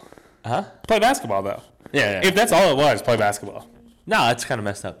basketball. Huh? Play basketball, though. Yeah. If that's all it was, play basketball. No, it's kind of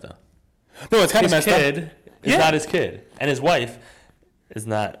messed up, though. No, it's kind of His messed up. kid is not his kid. And his wife is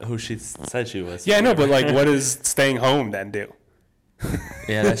not who she said she was. Yeah, I know, but, like, what does staying home then do?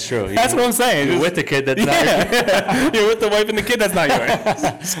 Yeah, that's true. That's what I'm saying. You're with the kid that's not yours. You're with the wife and the kid that's not yours.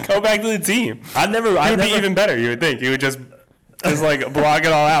 Just go back to the team. I've never... It would be even better, you would think. You would just like block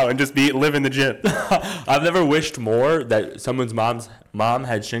it all out and just live in the gym. I've never wished more that someone's mom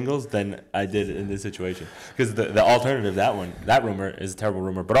had shingles than I did in this situation. Because the alternative, that rumor is a terrible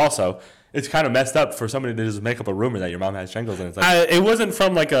rumor. But also, it's kind of messed up for somebody to just make up a rumor that your mom has shingles. And it's like... It wasn't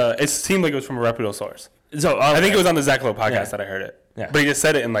from it seemed like it was from a reputable source. So I think it was on the Zach Lowe podcast that I heard it. Yeah. But he just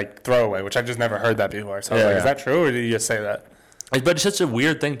said it in like throwaway, which I've just never heard that before. So I was like, is that true or did he just say that? But it's such a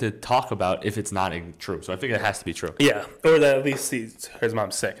weird thing to talk about if it's not true. So I think it has to be true. Yeah. Or that at least his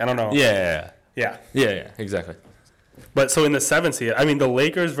mom's sick. I don't know. Yeah. Yeah. Exactly. But so in the 7th seed, I mean, the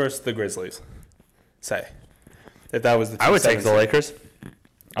Lakers versus the Grizzlies, say. If that was the I would take the seed. Lakers.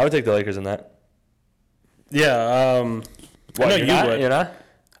 I would take the Lakers in that. Yeah. I know you would. You're not?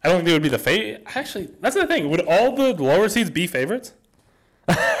 I don't think they would be the favorite. Actually, that's the thing. Would all the lower seeds be favorites?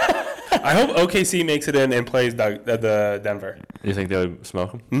 I hope OKC makes it in and plays the Denver. You think they would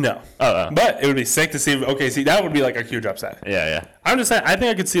smoke them? No. Oh. But it would be sick to see OKC. That would be like a huge upset. Yeah. I'm just saying, I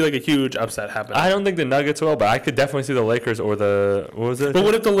think I could see like a huge upset happen. I don't think the Nuggets will, but I could definitely see the Lakers or what was it? But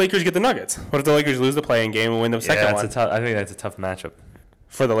what if the Lakers get the Nuggets? What if the Lakers lose the play-in game and win the second one? I think that's a tough matchup.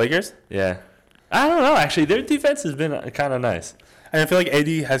 For the Lakers? Yeah. I don't know, actually. Their defense has been kind of nice. And I feel like AD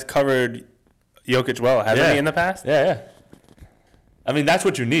has covered Jokic well, hasn't he, in the past? Yeah. I mean, that's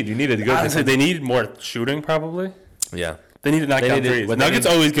what you need. You need a good... Honestly, they need more shooting, probably. Yeah. They need to knock down threes. Nuggets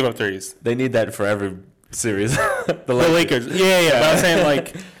always give up threes. They need that for every series. The Lakers. Yeah. But I'm saying,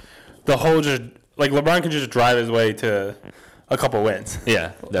 like, the whole just... Like, LeBron can just drive his way to a couple wins.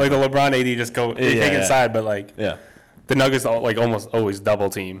 Yeah. Definitely. Like, the LeBron AD just go... They take inside, but, like... Yeah. The Nuggets, like, almost always double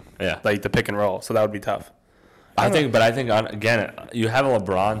team. Yeah. Like, the pick and roll. So that would be tough. I think, again, you have a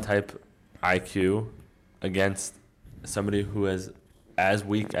LeBron-type IQ against somebody who is as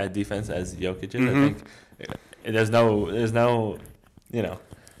weak at defense as Jokic is. I think there's no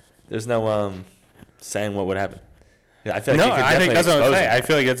saying what would happen. Yeah, I feel like I think that's what I'm saying. I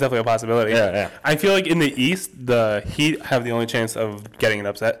feel like it's definitely a possibility. Yeah. I feel like in the East, the Heat have the only chance of getting an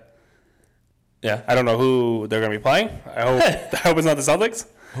upset. Yeah. I don't know who they're going to be playing. I hope it's not the Celtics.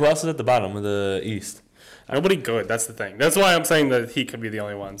 Who else is at the bottom of the East? Nobody good. That's the thing. That's why I'm saying that Heat could be the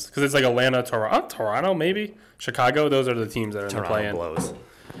only ones. Because it's like Atlanta, Toronto, maybe. Chicago. Those are the teams that are in the play-in. Blows.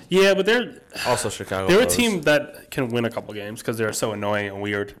 Yeah, but they're Also Chicago they're blows. a team that can win a couple games because they're so annoying and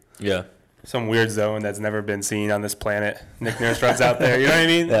weird. Yeah. Some weird zone that's never been seen on this planet. Nick Nurse runs out there. You know what I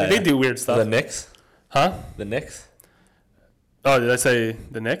mean? Yeah, They do weird stuff. The Knicks? Huh? The Knicks? Oh, did I say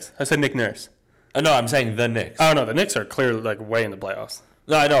the Knicks? I said Nick Nurse. Oh, no, I'm saying the Knicks. Oh, no, the Knicks are clearly like way in the playoffs.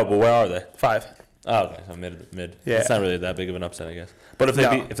 No, I know, but where are they? 5. Oh, okay, so mid. Yeah. It's not really that big of an upset, I guess. But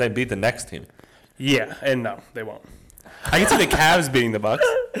if they beat the next team, Yeah, and no, they won't. I can see the Cavs beating the Bucks.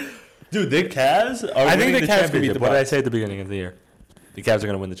 dude, the Cavs are I think winning the Cavs could beat championship. the What did I Bucks. say at the beginning of the year? The Cavs are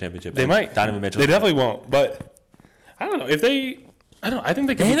going to win the championship. They might. Donovan Mitchell. They definitely won't. But I don't know if they. I don't. I think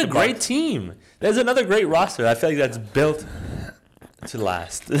they can. They beat had a the great Bucks. team. There's another great roster. I feel like that's built to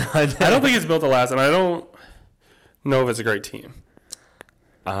last. I don't think it's built to last, and I don't know if it's a great team.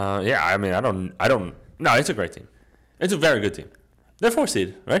 Yeah, I mean, I don't. No, it's a great team. It's a very good team. They're 4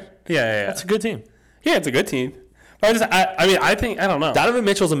 seed, right? Yeah. That's a good team. Yeah, it's a good team. But I don't know. Donovan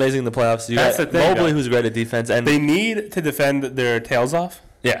Mitchell's amazing in the playoffs. You That's got the thing, Mobley, though. who's great at defense, and They need to defend their tails off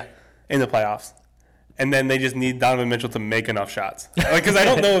yeah, in the playoffs. And then they just need Donovan Mitchell to make enough shots. Because I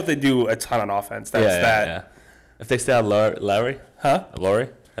don't know if they do a ton on offense. yeah. If they stay out Larry, Laurie,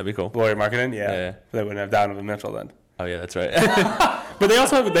 that'd be cool. Lawyer marketing, yeah. Yeah. They wouldn't have Donovan Mitchell then. Oh yeah, that's right. But they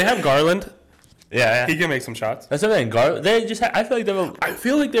also have Garland. yeah. He can make some shots. That's what I mean. They just. I feel like they're. I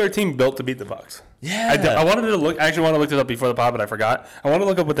feel like they're a team built to beat the Bucks. Yeah. I wanted to look. I actually want to look this up before the pod, but I forgot. I want to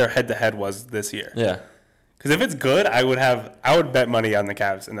look up what their head-to-head was this year. Yeah. Because if it's good, I would bet money on the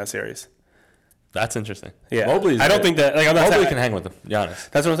Cavs in that series. That's interesting. Yeah. Mobley's I don't good. think that. Like, I'm not Mobley saying, can hang with them. Be honest.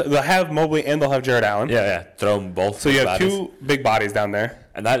 That's what I'm saying. They'll have Mobley and they'll have Jared Allen. Yeah. Throw them both. So you have bodies. two big bodies down there.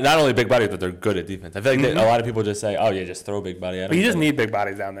 And not only big bodies, but they're good at defense. I feel like a lot of people just say, "Oh yeah, just throw a big body at them." But you just need big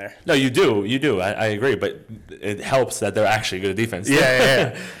bodies down there. No, you do. I agree, but it helps that they're actually good at defense.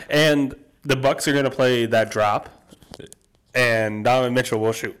 Yeah. And the Bucks are going to play that drop, and Donovan Mitchell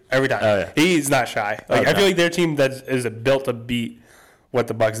will shoot every time. Oh, yeah. He's not shy. Like Okay. I feel like their team that is built to beat what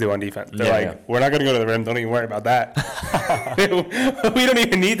the Bucks do on defense. They're we're not going to go to the rim. Don't even worry about that. We don't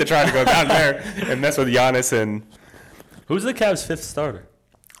even need to try to go down there and mess with Giannis and Who's the Cavs' fifth starter?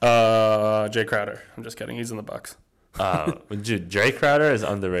 Jay Crowder. I'm just kidding. He's in the Bucks. Dude, Jay Crowder is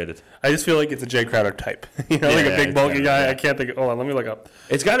underrated. I just feel like it's a Jay Crowder type. Like a big bulky guy. I can't think. Hold on, let me look up.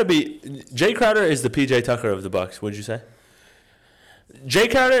 It's got to be Jay Crowder is the PJ Tucker of the Bucks. Would you say? Jay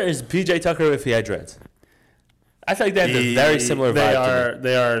Crowder is PJ Tucker if he had dreads. I feel like they have a very similar vibe.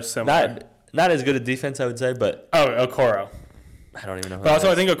 They are similar. Not as good at defense, I would say, but Okoro. I don't even know. But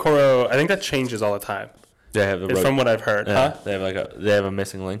also, I think Okoro. I think that changes all the time. They have From what I've heard, yeah, They have a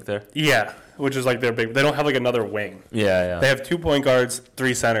missing link there. Yeah, which is like their big. They don't have like another wing. Yeah. They have 2 point guards,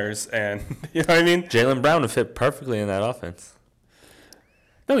 3 centers, and you know what I mean. Jaylen Brown would fit perfectly in that offense.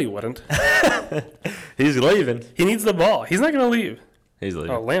 No, he wouldn't. He's leaving. He needs the ball. He's not going to leave. He's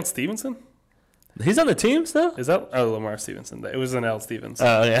leaving. Oh, Lance Stevenson. He's on the team still? Is that Lamar Stevenson? It was an L. Stevens.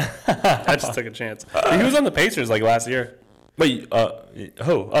 Oh yeah. I just took a chance. He was on the Pacers like last year. Wait,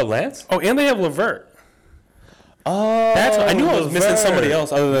 who? Oh, Lance? Oh, and they have LeVert. Oh, That's what, I knew I was missing somebody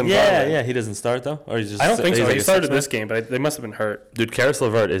else other than Garland. Yeah. He doesn't start though, or he's just. I don't think so. like He a started six-man? this game, but they must have been hurt. Dude, Karis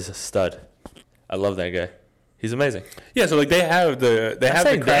LeVert is a stud. I love that guy. He's amazing. Yeah, so like they have the crafty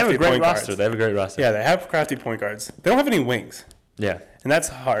a great point roster. guards. They have a great roster. Yeah, they have crafty point guards. They don't have any wings, Yeah. and that's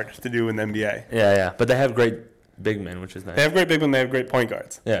hard to do in the NBA. Yeah. But they have great big men, which is nice. They have great big men. They have great point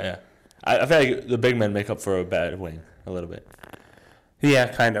guards. Yeah. I feel like the big men make up for a bad wing a little bit. Yeah,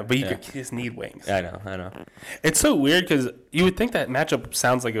 kind of. But you just need wings. Yeah, I know. It's so weird because you would think that matchup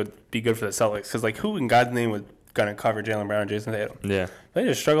sounds like it would be good for the Celtics because like who in God's name was gonna cover Jaylen Brown and Jason Tatum? Yeah. They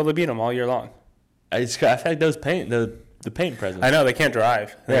just struggle to beat them all year long. I feel like those the paint presence. I know they can't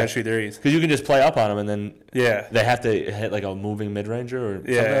drive. They Yeah. gotta shoot threes. Because you can just play up on them and then Yeah. they have to hit like a moving mid-ranger or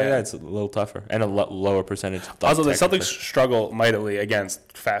something like that. It's a little tougher and a lower percentage. Also, the Celtics struggle mightily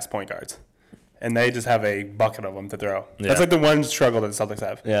against fast point guards, and they just have a bucket of them to throw. Yeah. That's like the one struggle that the Celtics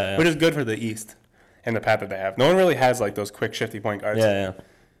have, Yeah. which is good for the East and the path that they have. No one really has like those quick, shifty point guards. Yeah.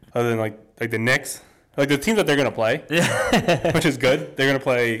 Other than like the Knicks, like the teams that they're gonna play, Yeah. which is good. They're gonna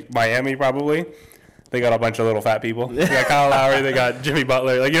play Miami probably. They got a bunch of little fat people. They got Kyle Lowry. They got Jimmy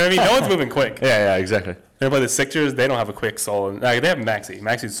Butler. Like you know what I mean? No one's moving quick. Yeah, exactly. They're gonna play the Sixers. They don't have a quick soul. And, they have Maxey.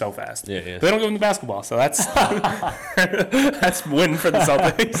 Maxey's so fast. Yeah. They don't give him the basketball, so that's that's win for the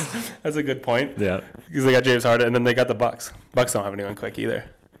Celtics. That's a good point. Yeah. Because they got James Harden, and then they got the Bucks. Bucks don't have anyone quick either.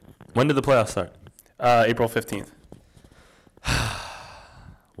 When did the playoffs start? April 15th.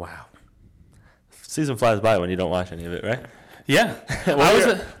 Wow. Season flies by when you don't watch any of it, right? Yeah.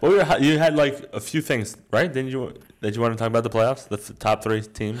 You had like a few things, right? Did you want to talk about the playoffs, the top 3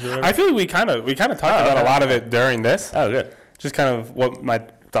 teams? Or whatever? I feel like we kind of talked about a lot of it during this. Oh, good. Just kind of what my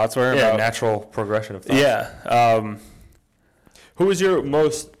thoughts were. Yeah, about. natural progression of thoughts. Yeah. Who is your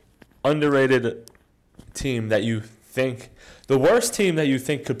most underrated team that you think, the worst team that you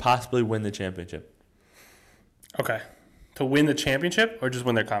think could possibly win the championship? Okay. To win the championship or just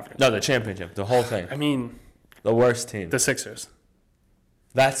win their conference? No, the championship, the whole thing. I mean, The worst team. the Sixers.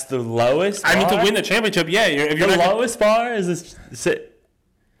 That's the lowest I mean, bar? to win the championship, yeah. If you're The not lowest bar is this.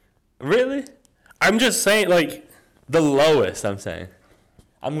 Really? I'm just saying, like, The lowest, I'm saying.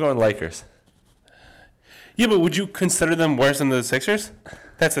 I'm going Lakers. yeah, but would you consider them worse than the Sixers?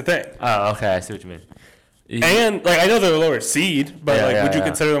 That's the thing. Oh, okay. I see what you mean. And, like, I know they're a lower seed, but, would you yeah.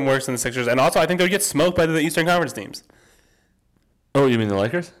 consider them worse than the Sixers? And also, I think they would get smoked by the Eastern Conference teams. Oh, you mean the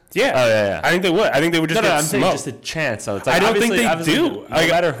Lakers? Yeah. Oh, yeah. I think they would. I think they would just get I'm saying smoked. just a chance. So it's like I don't think obviously- they do. No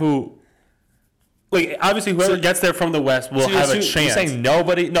matter who. Like, obviously, whoever gets there from the West will have a chance. You're saying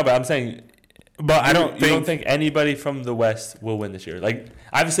nobody. No, but I'm saying But I don't You don't think anybody from the West will win this year? Like,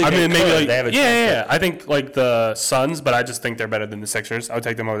 obviously, maybe like, they have a chance. yeah. I think like the Suns, but I just think they're better than the Sixers. I would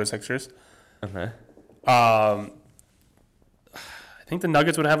take them over the Sixers. Okay. I think the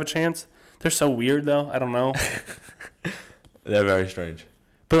Nuggets would have a chance. They're so weird though. I don't know. They're very strange.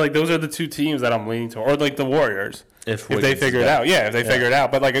 But like those are the two teams that I'm leaning to, or like the Warriors. If they figure it out, if they figure it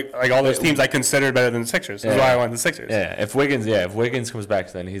out. But like all those teams I consider better than the Sixers. That's why I want the Sixers. Yeah, if Wiggins comes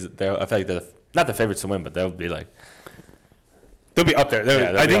back, then I feel like they're not the favorites to win, but they'll be like they'll be up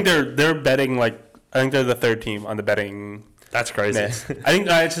there. I think they're betting like I think they're the third team on the betting. That's crazy. I think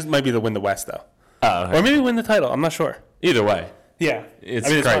it just might be to win the West though, okay. Or maybe win the title. I'm not sure. Either way, Yeah, it's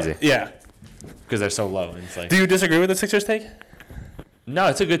crazy. Yeah, because they're so low. And it's like, do you disagree with the Sixers take? No,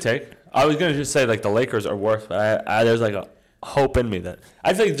 it's a good take. I was gonna just say like the Lakers are worse, but there's like a hope in me that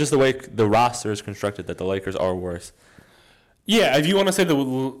I think just the way the roster is constructed that the Lakers are worse. Yeah, if you want to say I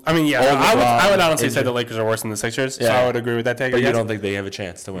would honestly say the Lakers are worse than the Sixers, so I would agree with that take. But you don't think they have a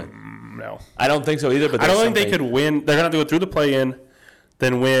chance to win? No. I don't think so either, but I don't think they could win. They're going to have to go through the play-in,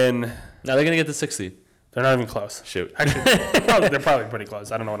 then win. No, they're going to get the 6th seed. They're not even close. Shoot. Actually, they're probably pretty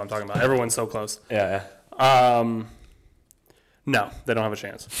close. I don't know what I'm talking about. Everyone's so close. Yeah. No, they don't have a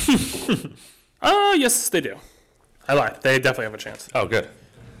chance. Yes, they do. I lied. They definitely have a chance. Oh, good.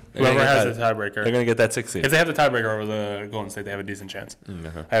 Whoever has the tiebreaker. They're going to get that 6th seed. If they have the tiebreaker over the Golden State, they have a decent chance.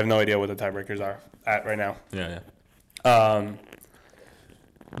 Mm-hmm. I have no idea what the tiebreakers are at right now. Yeah.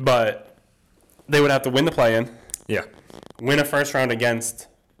 But they would have to win the play-in. Yeah. Win a first round against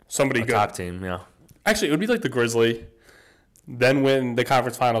somebody good. Top team, yeah. Actually, it would be like the Grizzlies. Then win the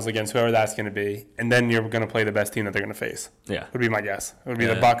conference finals against whoever that's going to be, and then you're going to play the best team that they're going to face. Yeah. Would be my guess. It would be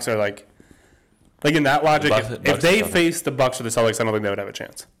the Bucks or like in that logic. If they face the Bucks or the Celtics, I don't think they would have a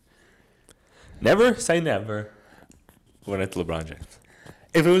chance. Never say never when it's LeBron James.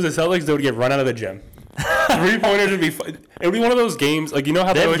 If it was the Celtics, they would get run out of the gym. 3-pointers would be fun. It would be one of those games. Like, you know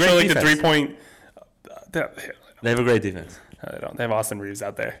how they always show like the 3-point. They have a great defense. They don't. They have Austin Reeves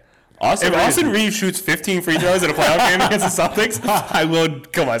out there. If Austin Reeves shoots 15 free throws in a playoff game against the Celtics, I will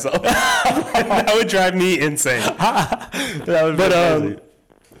kill myself. That would drive me insane. That would be crazy.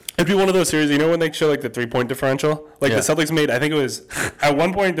 It'd be one of those series, you know, when they show like the 3-point differential. Like the Celtics made, I think it was at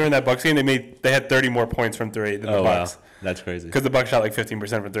one point during that Bucks game, they had 30 more points from three than the Bucks. Wow. That's crazy. Because the Bucks shot like 15%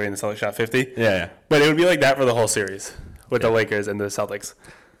 from three, and the Celtics shot 50. Yeah. But it would be like that for the whole series with the Lakers and the Celtics.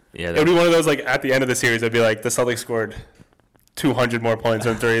 Yeah. It would be one of those like at the end of the series, it'd be like the Celtics scored 200 more points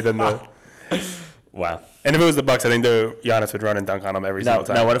from three than the. Wow. And if it was the Bucks, I think Giannis would run and dunk on them every single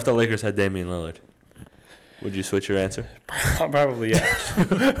time. Now, what if the Lakers had Damian Lillard? Would you switch your answer? Probably, yeah.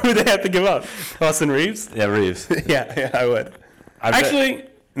 Who would they have to give up? Austin Reeves? Yeah, Reeves. yeah, I would. Actually,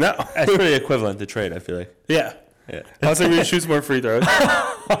 no. That's pretty equivalent to trade, I feel like. Yeah. Austin Reeves shoots more free throws.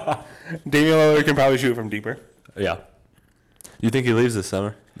 Damian Lillard can probably shoot from deeper. Yeah. You think he leaves this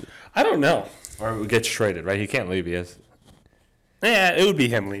summer? I don't know. Or gets traded, right? He can't leave. He has. Yeah, it would be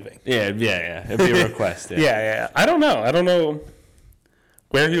him leaving. Yeah. It'd be a request. Yeah. I don't know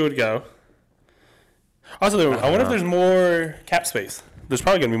where he would go. Also, I wonder if there's more cap space. There's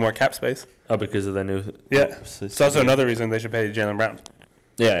probably going to be more cap space. Oh, because of the new... Yeah. It's also another reason they should pay Jaylen Brown.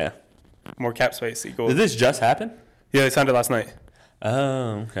 Yeah. More cap space equals... Did this just happen? Yeah, they signed it last night.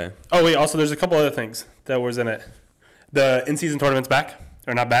 Oh, okay. Oh, wait, also there's a couple other things that was in it. The in-season tournament's back.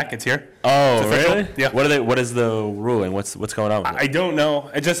 Or not back, it's here. Oh, really? Yeah. What is the ruling? What's going on with it? I don't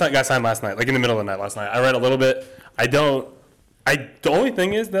know. It just got signed last night, like in the middle of the night last night. I read a little bit. The only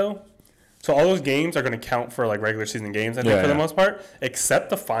thing is, though, so all those games are going to count for like regular season games, I think, for the most part,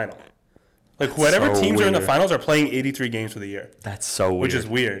 except the final. Like, whatever teams are in the finals are playing 83 games for the year. That's so weird. Which is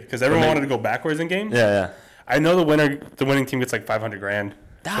weird, because everyone wanted to go backwards in games. Yeah. I know the winning team gets like $500,000.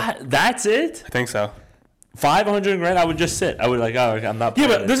 That's it? I think so. $500,000, I would just sit. I would I'm not. Yeah,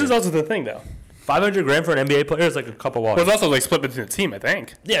 but this is also the thing, though. $500,000 for an NBA player is like a cup of water. Well, it's also like split between the team, I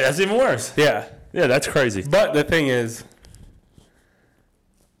think. Yeah, that's even worse. Yeah, that's crazy. But the thing is,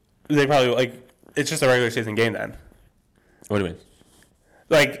 they probably it's just a regular season game then. What do you mean?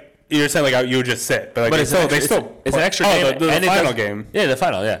 Like you're saying, you would just sit, but it's an extra game. The final game. Yeah, the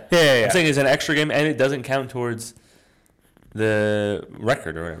final. Yeah. Yeah. I'm saying it's an extra game, and it doesn't count towards the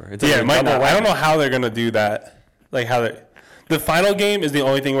record or whatever. It might not. I don't know how they're gonna do that. Like how the final game is the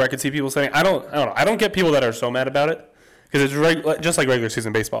only thing where I could see people saying I don't know. I don't get people that are so mad about it because it's just like regular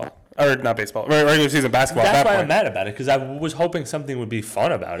season baseball or not baseball, regular season basketball. That's why I'm mad about it because I was hoping something would be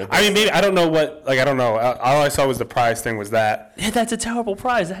fun about it. I mean, maybe I don't know what. I don't know. All I saw was the prize thing. Was that? Yeah, that's a terrible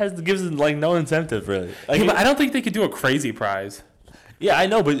prize. It gives them no incentive really. But I don't think they could do a crazy prize. Yeah, I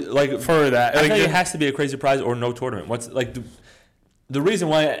know, but for that, I think it has to be a crazy prize or no tournament. What's the reason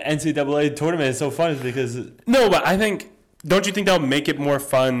why NCAA tournament is so fun is because No, but I think, don't you think that'll make it more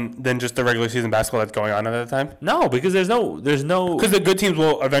fun than just the regular season basketball that's going on at that time? no, because there's no Because the good teams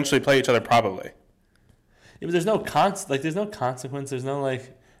will eventually play each other probably. yeah, but there's no there's no consequence. There's no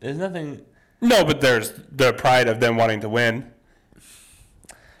there's nothing. No, but there's the pride of them wanting to win.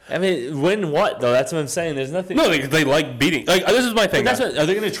 I mean, win what though? That's what I'm saying. There's nothing. No, they like beating. Like, this is my thing. But are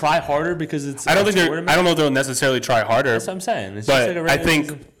they going to try harder because it's? I don't know if they'll necessarily try harder. That's what I'm saying. It's But just like a I regular think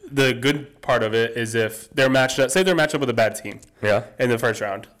season. the good part of it is if they're matched up. Say they're matched up with a bad team. Yeah. In the first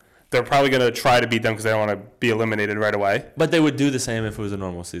round, they're probably going to try to beat them because they don't want to be eliminated right away. But they would do the same if it was a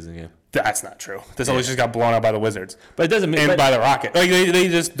normal season game. That's not true. The Celtics just got blown out by the Wizards But it doesn't mean. and by the Rocket. Like they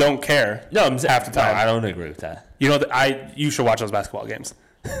just don't care. No, half the time. No, I don't agree with that. You know, you should watch those basketball games.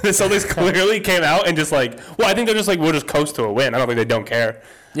 The Celtics clearly came out and just like, well, I think they're just like, we'll just coast to a win. I don't think they don't care.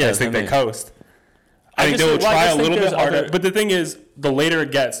 Yeah, I just think they coast. I think just they will think- well, I try just a think little bit there's harder. other- But the thing is, the later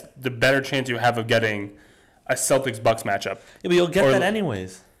it gets, the better chance you have of getting a Celtics-Bucks matchup. Yeah, but you'll get Or- that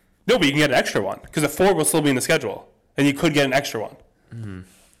anyways. No, but you can get an extra one because the 4 will still be in the schedule, and you could get an extra one.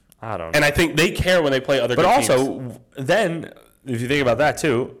 I don't know. And I think they care when they play other. But good teams. also, then if you think about that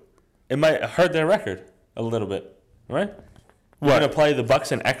too, it might hurt their record a little bit, right? We're What? going to play the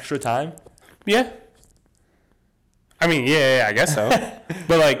Bucks in extra time. Yeah. I mean, yeah, I guess so.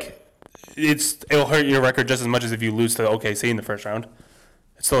 But like, it'll hurt your record just as much as if you lose to OKC in the first round.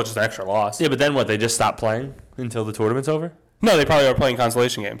 It's still just an extra loss. Yeah, but then what? They just stop playing until the tournament's over? No, they probably are playing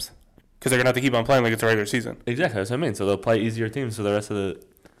consolation games because they're gonna have to keep on playing like it's a regular season. Exactly, that's what I mean. So they'll play easier teams for the rest of the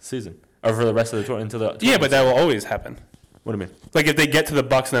season, or for the rest of the tournament until the. Yeah, but that will always happen. What do you mean? Like if they get to the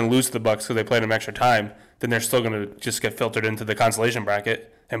Bucks and then lose to the Bucks because they played them extra time, then they're still gonna just get filtered into the consolation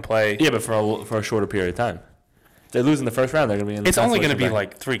bracket and play. Yeah, but for a shorter period of time. If they lose in the first round, they're gonna be in. The It's only gonna consolation be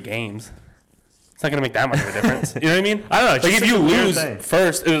bracket. like 3 games. It's not gonna make that much of a difference. You know what I mean? I don't know. It's Like just if such you a weird lose thing.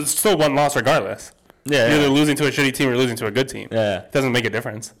 first, it's still one loss regardless. Yeah, You're yeah. either losing to a shitty team or losing to a good team. Yeah. It doesn't make a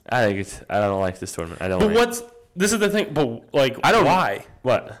difference. I think I don't like this tournament. I don't. But like this is the thing. But like, I don't. why?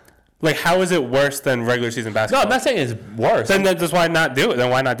 What? Like, how is it worse than regular season No, basketball? I'm not saying it's worse. Then that's why not do it.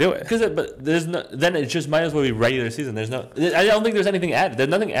 Then why not do it? Because but there's no. Then it just might as well be regular season. There's no. I don't think there's anything added. There's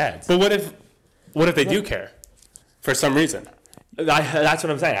nothing adds. But what if they do care, for some reason? That's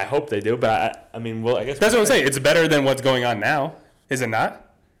what I'm saying. I hope they do, but I mean, well, I guess That's what I'm saying. It's better than what's going on now, is it not?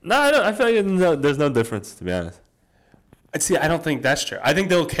 No, I don't. I feel like there's no difference, to be honest. See, I don't think that's true. I think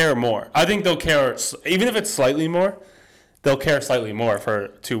they'll care more. I think they'll care, even if it's slightly more, they'll care slightly more for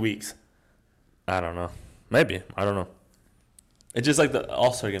 2 weeks. I don't know. Maybe I don't know. It's just like the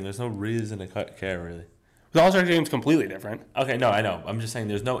All-Star game. There's no reason to care really. The All-Star game's completely different. Okay, no, I know. I'm just saying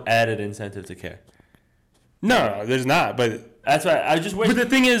there's no added incentive to care. No, there's not. But That's why I just wish. the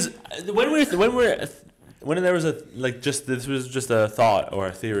thing is, when there was this was just a thought or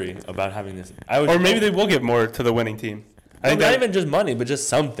a theory about having this. or maybe they will give more to the winning team. I think not that, even just money, but just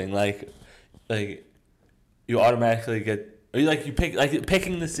something like you automatically get. Or you pick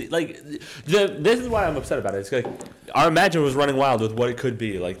picking the seat this is why I'm upset about it. It's like our Imagine was running wild with what it could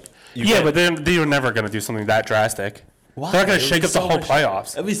be like. but they're never going to do something that drastic. Why? They're not going It to would shake be up the so whole much-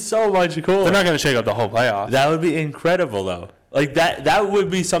 playoffs. That'd be so much cooler. They're not going to shake up the whole playoffs. That would be incredible though. Like that would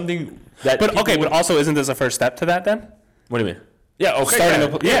be something that. But people okay, would- but also isn't this a first step to that then? what do you mean? Yeah. Okay. Starting yeah,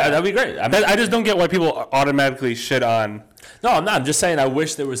 the- yeah, yeah. that'd be great. I just don't get why people automatically shit on. No, I'm not. I'm just saying I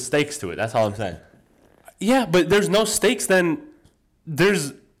wish there was stakes to it. That's all I'm saying. Yeah, but there's no stakes. Then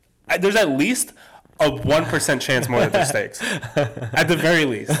there's at least a 1% chance more that there's stakes. At the very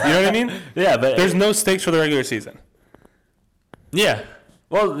least, you know what I mean? Yeah, but There's no stakes for the regular season. yeah.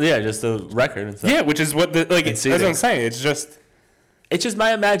 Well, yeah, just the record and stuff. Yeah, which is what that's what seeding. I'm saying. It's just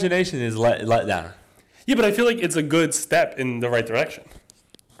my imagination is let down. yeah, but I feel like it's a good step in the right direction.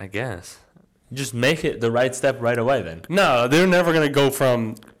 I guess. Just make it the right step right away then. No, they're never gonna go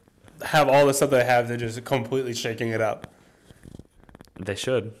from have all the stuff they have to just completely shaking it up. They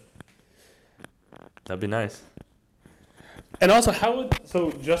should. That'd be nice. And also,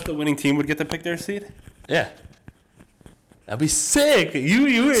 just the winning team would get to pick their seed? Yeah. That'd be sick.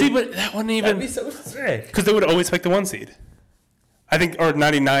 You See, but that wouldn't that'd be even so sick. because they would always pick the 1 seed. I think, or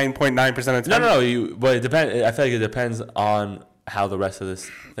 99.9% of the time. No. But it depends. I feel like it depends on how the rest of this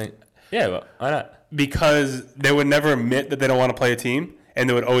thing. Yeah, but why not? Because they would never admit that they don't want to play a team, and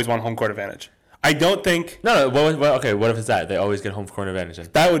they would always want home court advantage. I don't think No. Well, okay. What if it's that they always get home court advantage? Then?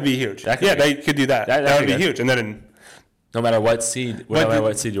 that would be huge. That could Yeah, be- they could do that. That That would be could be huge. And then, No matter what seed, But no matter the-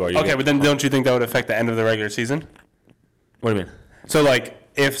 what seed you are. You okay, get- but then don't you think that would affect the end of the regular season? What do you mean? So, like,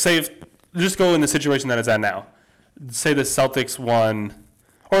 if just go in the situation that it's at now. Say the Celtics won,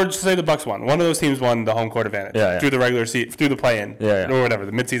 Or just say the Bucks won. One of those teams won the home court advantage through the regular season, through the play-in, or whatever,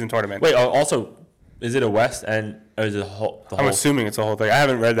 the midseason tournament. Wait, also, is it a West or is it the whole? I'm assuming it's a whole thing. I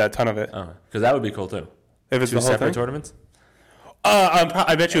haven't read that ton of it. Because that would be cool too. If it's two the whole separate thing? tournaments.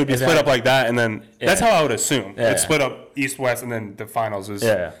 I bet you it would be split up like that, and then that's how I would assume. It's split up East-West, and then the finals is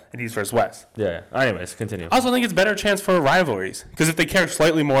an East versus West. Yeah. Anyways, continue. I also think it's a better chance for rivalries because if they care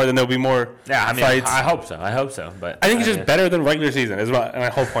slightly more, then there'll be more fights. I hope so. But I think it's just better than regular season. Is what my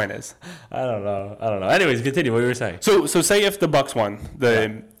whole point is. I don't know. Anyways, continue. What you were saying. So say if the Bucks won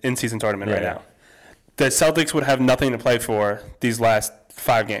the in-season tournament now, the Celtics would have nothing to play for these last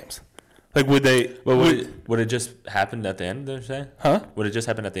 5 games. Like, would they? Well, would it just happen at the end? They're saying, Would it just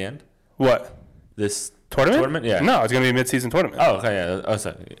happen at the end? What? This tournament? Yeah. No, it's gonna be a mid-season tournament. Oh, okay. Yeah. Oh,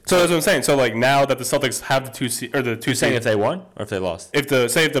 sorry. So that's what I'm saying. So like now that the Celtics have the 2 seed or the 2 saying seed, if they won or if they lost. If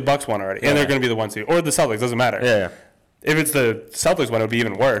the Bucks won already, and they're gonna be the 1 seed, or the Celtics, doesn't matter. Yeah. If it's the Celtics one, it would be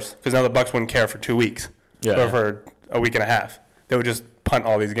even worse because now the Bucks wouldn't care for 2 weeks, or for a week and a half. They would just punt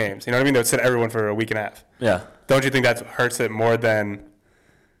all these games. You know what I mean? They would sit everyone for a week and a half. Yeah. Don't you think that hurts it more than?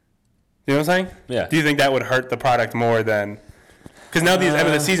 You know what I'm saying? Yeah. Do you think that would hurt the product more than? Because now the end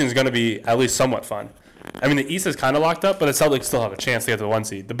of the season is going to be at least somewhat fun. I mean, the East is kind of locked up, but the Celtics still have a chance to get to the 1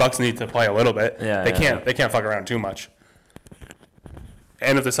 seed. The Bucks need to play a little bit. They can't fuck around too much.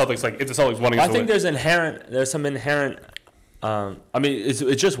 And if the Celtics won against, I think there's some inherent. I mean,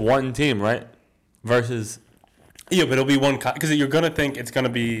 it's just one team, right? Versus. Yeah, but it'll be one because you're gonna think it's gonna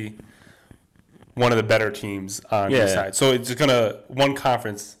be one of the better teams on each side. So it's gonna one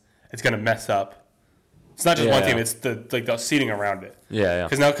conference. It's gonna mess up. It's not just one team. It's the seating around it. Yeah.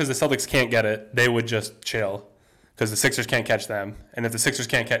 Because the Celtics can't get it, they would just chill. Because the Sixers can't catch them, and if the Sixers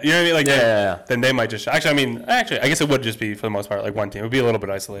can't catch, you know what I mean? Then they might just. I guess it would just be for the most part like one team. It would be a little bit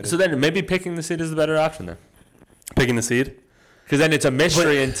isolated. So then maybe picking the seed is the better option then. Picking the seed, because then it's a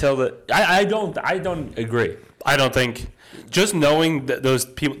mystery until the. I don't agree. I don't think. Just knowing that those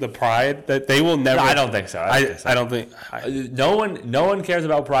people, the pride that they will never. No, I don't think so. I don't think. No one cares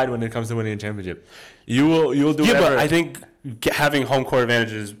about pride when it comes to winning a championship. You will do. Yeah, whatever. but I think having home court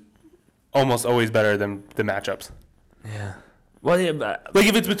advantage is almost always better than the matchups. Yeah. Well, yeah, but like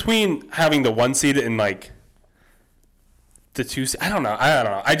if it's between having the 1 seed and like the 2 seed, I don't know.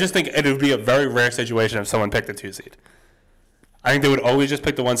 I just think it would be a very rare situation if someone picked the 2 seed. I think they would always just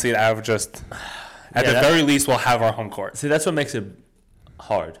pick the 1 seed out of just. At the very least, we'll have our home court. See, that's what makes it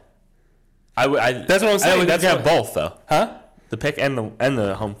hard. That's what I'm saying. That's have both though. Huh? The pick and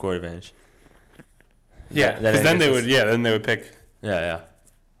the home court advantage. Yeah, because then they would pick. Yeah.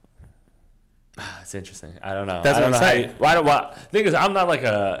 It's interesting. I don't know. That's what I'm saying. Thing is, I'm not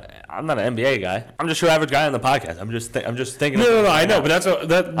an NBA guy. I'm just your average guy on the podcast. I'm just thinking. No. I know,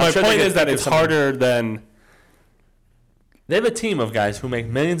 but my point is that it's harder than. They have a team of guys who make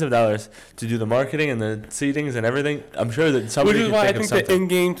millions of dollars to do the marketing and the seedings and everything. I'm sure that somebody. Which is why I think the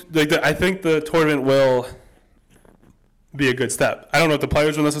in-game, I think the tournament will be a good step. I don't know if the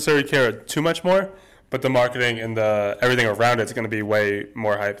players will necessarily care too much more, but the marketing and the everything around it's going to be way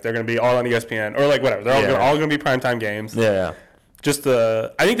more hype. They're going to be all on ESPN or like whatever. They're all going to be primetime games. Yeah. Just I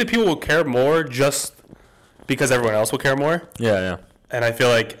think that people will care more just because everyone else will care more. Yeah. And I feel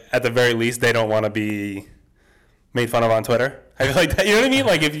like at the very least they don't want to be made fun of on Twitter. I feel like that. You know what I mean?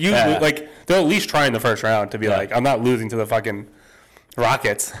 Like if you like, they'll at least try in the first round to be like, I'm not losing to the fucking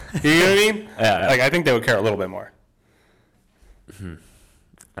Rockets. You know what I mean? Yeah. Like I think they would care a little bit more.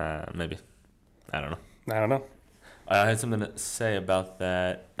 Maybe. I don't know. I had something to say about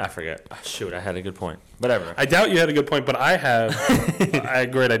that. I forget. Oh, shoot, I had a good point. Whatever. I doubt you had a good point, but I have a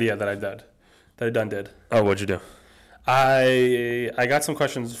great idea that I did. Oh, what'd you do? I got some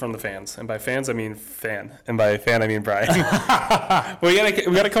questions from the fans, and by fans I mean fan, and by fan I mean Brian. we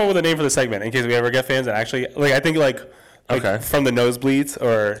gotta come up with a name for the segment in case we ever get fans and actually like I think like from the nosebleeds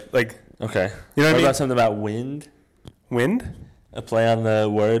or like okay. You know what I mean? About something about wind? Wind? A play on the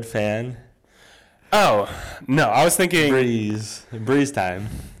word fan. Oh no, I was thinking breeze time.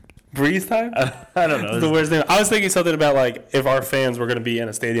 Breeze time? I don't know. It's the worst thing. I was thinking something about like if our fans were gonna be in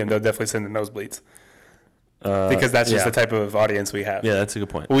a stadium, they'll definitely send the nosebleeds. Because that's just the type of audience we have. Yeah, that's a good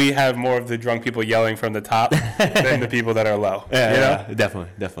point. We have more of the drunk people yelling from the top than the people that are low. Yeah,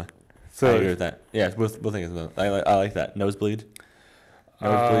 definitely. So I agree with that. Yeah, we'll think of that. I like that. Nosebleed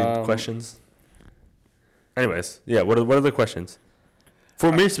questions. Anyways, yeah. What are the questions?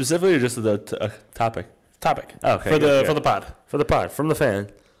 For me specifically, or just the topic? Topic. Oh, okay. For the pod. For the pod from the fan.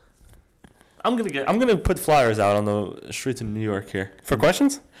 I'm gonna put flyers out on the streets of New York here for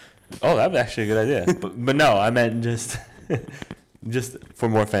questions. Oh, that'd be actually a good idea. but no, I meant just just for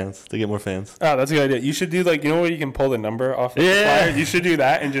more fans, to get more fans. Oh, that's a good idea. You should do like, you know where you can pull the number off the Yeah. flyer? You should do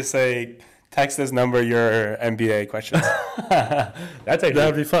that and just say, text this number your NBA questions. That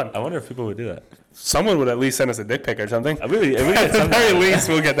would be fun. I wonder if people would do that. Someone would at least send us a dick pic or something. If we At get the some- very least,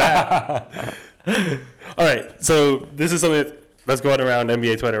 we'll get that. All right, so this is something that's going around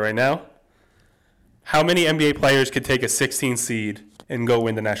NBA Twitter right now. How many NBA players could take a 16 seed and go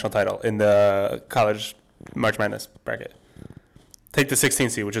win the national title in the college March Madness bracket? Take the 16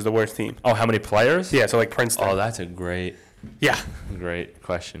 seed, which is the worst team. Oh, how many players? Yeah, so like Princeton. Oh, that's a great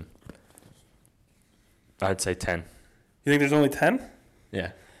question. I'd say 10. You think there's only 10?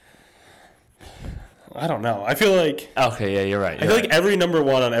 Yeah. I don't know. I feel like Okay, yeah, you're right. I feel like every number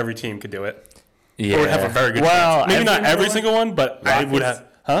one on every team could do it. yeah. Or would have a very good well, chance. Maybe not every one? single one, but I would Rockets? have.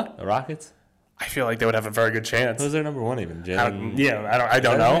 Huh? The Rockets? I feel like they would have a very good chance. Who's their number one even? Jalen? I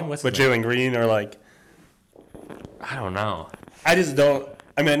don't know. What's But his name? Jalen Green or like, I don't know. I just don't.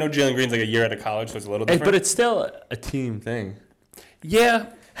 I mean, I know Jalen Green's like a year out of college, so it's a little Hey, different. but it's still a team thing. yeah,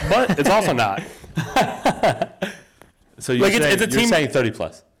 but it's also not. So you're, Like, it's saying, a you're team- saying 30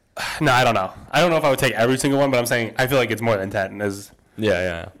 plus. No, I don't know. I don't know if I would take every single one, but I'm saying I feel like it's more than 10.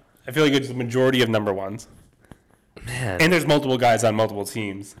 Yeah. I feel like it's the majority of number ones, Man, and there's multiple guys on multiple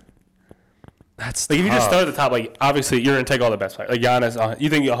teams. that's Like if you just tough. start at the top, like obviously you're gonna take all the best players. Like Giannis, you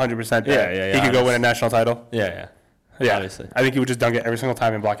think 100% Yeah, he could go Giannis. win a national title? Yeah. Yeah, Obviously. I think he would just dunk it every single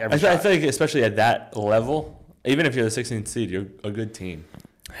time and block every I shot. feel like especially at that level, even if you're the 16th seed, you're a good team.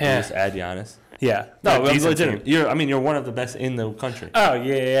 Yeah. You just add Giannis. Yeah, No, They're a I'm decent legitimate. team. You're one of the best in the country. Oh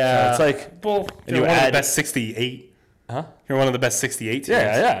yeah, So it's like, well, and you're you one of add- the best 68. huh? You're one of the best 68 teams.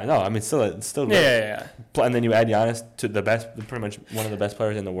 Yeah. No, I mean, it's still great. Yeah. And then you add Giannis to the best, pretty much one of the best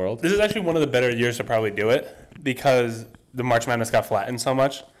players in the world. This is actually one of the better years to probably do it because the March Madness got flattened so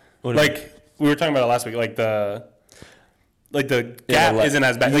much. What do you Like we were talking about it last week, like the Yeah, gap the isn't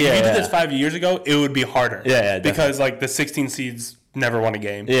as bad. Like yeah, if you did yeah. this 5 years ago, it would be harder. Yeah, definitely. because like the 16 seeds never won a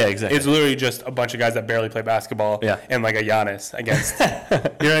game. Yeah, exactly. It's literally just a bunch of guys that barely play basketball. Yeah. and like a Giannis against. You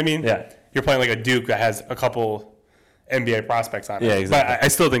know what I mean? Yeah. You're playing like a Duke that has a couple NBA prospects on it. Yeah, exactly. But I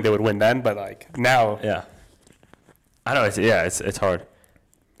still think they would win then. But like now, Yeah. I know. It's hard,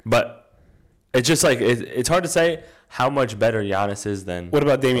 but it's just like it's hard to say how much better Giannis is than. what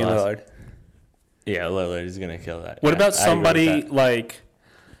about Damian Last- Lillard? Yeah, Lillard is gonna kill that. What Yeah, about I agree with somebody that. like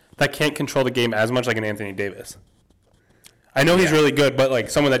that can't control the game as much, like an Anthony Davis? I know he's Yeah. really good, but like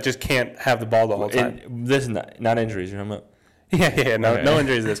someone that just can't have the ball the whole time. This is not injuries. You're talking about. Yeah, no, Okay. no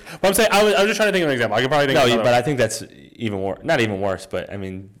injuries. This. But I'm saying I was just trying to think of an example. I could probably think. No, of another but one. I think that's even worse. Not even worse, but I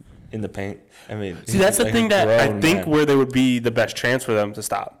mean, in the paint. I mean, See, that's the like thing a that I grown think man. where there would be the best chance for them to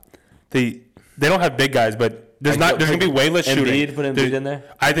stop. They don't have big guys, but there's Like, gonna be way less shooting. Embiid, put Embiid There's- in there.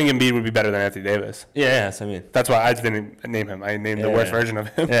 I think Embiid would be better than Anthony Davis. Yeah, I mean, That's why I didn't name him. I named the Yeah, worst yeah. version of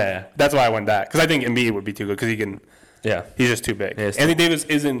him. yeah, That's why I went that because I think Embiid would be too good because yeah. he's just too big. Yeah, it's Anthony Davis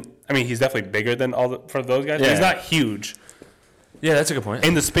isn't. I mean, he's definitely bigger than for those guys. But he's Yeah. not huge. Yeah, that's a good point.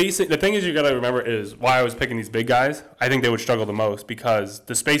 And the spacing, the thing is, you got to remember is why I was picking these big guys. I think they would struggle the most because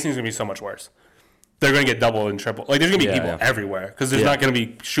the spacing is going to be so much worse. They're going to get double and triple. Like, there's going to be Yeah, people yeah. everywhere because there's Yeah. not going to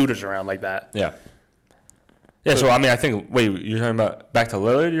be shooters around like that. Yeah. Yeah, so I mean, I think. Wait, you're talking about back to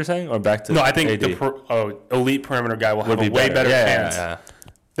Lillard? You're saying, or back to? No, I think AD? the elite perimeter guy will have would a be way better Yeah, chance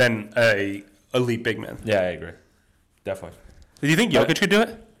than a elite big man. Yeah, I agree. Definitely. Do you think Jokic could do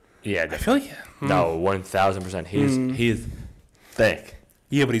it? Yeah, I feel like no, 1,000%. He's thick.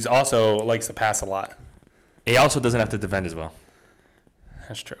 Yeah, but he's also likes to pass a lot. He also doesn't have to defend as well.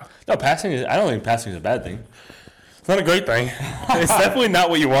 That's true. No, passing is. I don't think passing is a bad thing. It's not a great thing. It's definitely not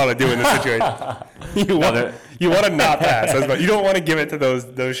what you want to do in this situation. You want to not pass. That's what, you don't want to give it to those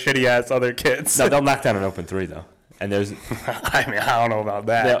shitty ass other kids. No, they'll knock down an open three though. And there's. I mean, I don't know about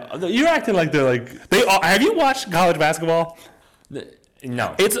that. You're acting like they're like. They have you watched college basketball?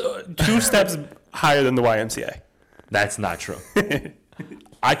 No, It's 2 steps higher than the YMCA. that's not true.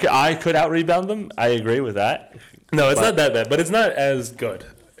 I could out rebound them. I agree with that. No, it's But- not that bad, but it's not as good.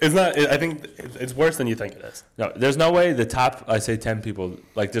 It's not. I think it's worse than you think it is. No, there's no way the top. I say 10 people.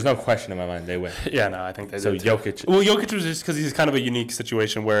 Like, there's no question in my mind they win. Yeah, no, I think they So do. too. Jokic. Well, Jokic was just because he's kind of a unique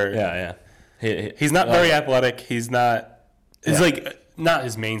situation where Yeah. he's not very athletic. He's not. It's Yeah. like not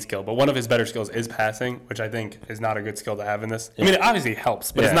his main skill, but one of his better skills is passing, which I think is not a good skill to have in this. I mean, it obviously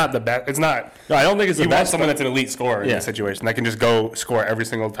helps, but it's Yeah. not the best. It's not. No, I don't think it's the You want best. someone that's an elite scorer in Yeah. this situation that can just go score every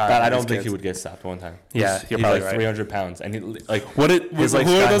single time. But I with don't his think kids. he would get stopped one time. Yeah, he's you're probably like right. 300 pounds, and he like What His, like,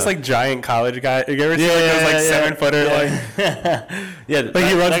 who are those skyhook. like giant college guys? You ever see like those like 7-footer like yeah, Like,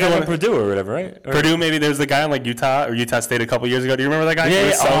 he runs like the on one- Purdue or whatever, right? Or- Purdue? Maybe there's the guy in like Utah or Utah State a couple years ago. Do you remember that guy? Yeah, He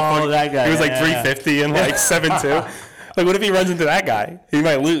was yeah. Oh, that guy. He was like Yeah, yeah. 350 and like 7'2". Like, what if he runs into that guy? He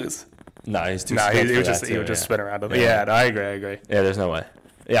might lose. No, he's too. No, skilled he for would that just too, he would just spin around him. Yeah. Yeah, no, I agree. Yeah, there's no way.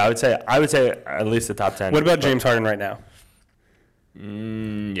 Yeah, I would say at least the top 10. What about James Harden right now?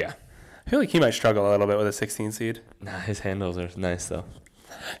 Yeah. I feel like he might struggle a little bit with a 16 seed. Nah, his handles are nice though.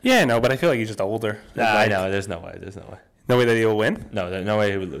 Yeah, no, but I feel like he's just older. Nah, I know. There's no way. No way that he will win? No, there's no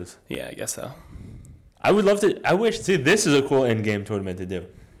way he would lose. Yeah, I guess so. I would love to. I wish. See, this is a cool in-game tournament to do.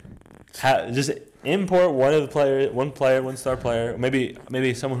 Just import one star player,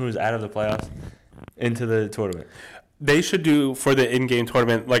 maybe someone who's out of the playoffs into the tournament. They should do for the in-game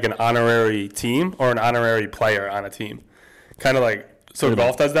tournament like an honorary team or an honorary player on a team. Kind of like, so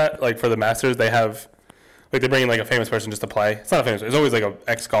golf does that. Like for the Masters, they have, like they bring in like a famous person just to play. It's not a famous, it's always like an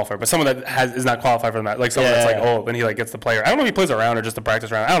ex-golfer, but someone that is not qualified for the match. Like someone that's like old, and he like gets the player. I don't know if he plays a round or just a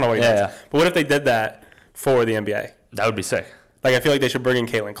practice round. I don't know what he does. Yeah. But what if they did that for the NBA? That would be sick. Like I feel like they should bring in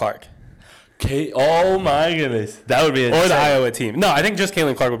Caitlin Clark. Oh my goodness. That would be insane. Or the Iowa team. No, I think just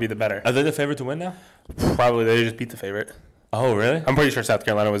Caitlin Clark would be the better. Are they the favorite to win now? Probably. They just beat the favorite. Oh, really? I'm pretty sure South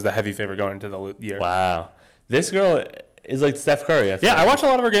Carolina was the heavy favorite going into the year. Wow. This girl is like Steph Curry. I watched a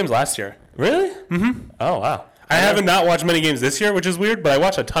lot of her games last year. Really? Mm-hmm. Oh, wow. I haven't not watched many games this year, which is weird, but I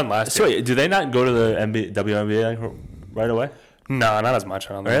watched a ton last year. So wait, do they not go to the WNBA like, right away? No, not as much.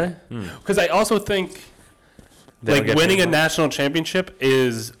 I don't think. Really? Because I also think like winning a national championship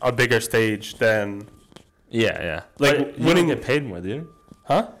is a bigger stage than yeah. Like but you winning, don't get paid more, do you?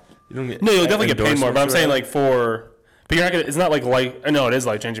 Huh? You don't get no, you'll definitely get paid more. But I'm saying right? like but you're not gonna. It's not like no, it is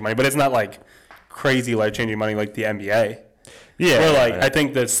life changing money, but it's not like crazy life changing money like the NBA. Yeah. Where like I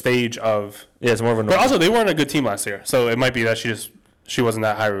think the stage of it's more of a. But also they weren't a good team last year, so it might be that she wasn't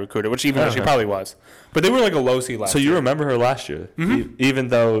that highly recruited, which even though she probably was. But they were like a low seed last year. So you remember her last year, even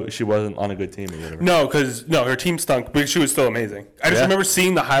though she wasn't on a good team or whatever? No, because her team stunk, but she was still amazing. I just remember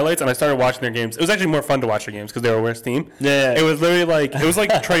seeing the highlights, and I started watching their games. It was actually more fun to watch their games because they were a worse team. Yeah. It was literally like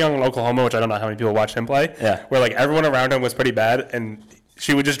Trae Young in Oklahoma, which I don't know how many people watched him play. Yeah. Where like everyone around him was pretty bad, and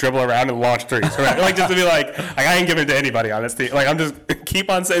she would just dribble around and launch threes. Right? Like just to be like I ain't giving it to anybody on this team. Like I'm just keep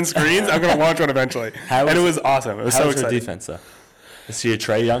on setting screens. I'm gonna launch one eventually. And it was awesome. It was so exciting. Her defense though? Is she a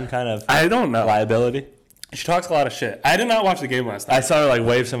Trae Young kind of? I don't know. Liability. She talks a lot of shit. I did not watch the game last night. I saw her like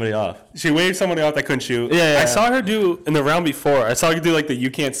wave somebody off. She waved somebody off that couldn't shoot. Yeah. I saw her do in the round before. I saw her do like the "you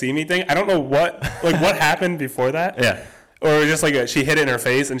can't see me" thing. I don't know what happened before that. Yeah. Or it was just like she hit it in her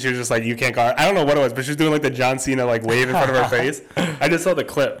face and she was just like, "You can't guard." I don't know what it was, but she was doing like the John Cena like wave in front of her face. I just saw the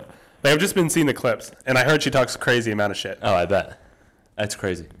clip. Like, I've just been seeing the clips, and I heard she talks crazy amount of shit. Oh, I bet. That's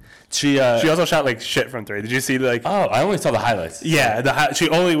crazy. She also shot like shit from three. Did you see like? Oh, I only saw the highlights. Yeah, she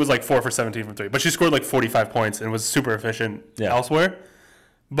only was like 4 for 17 from three, but she scored like 45 points and was super efficient elsewhere.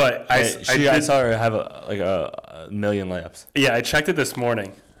 But I saw her have a million layups. Yeah, I checked it this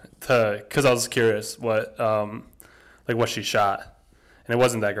morning because I was curious what she shot, and it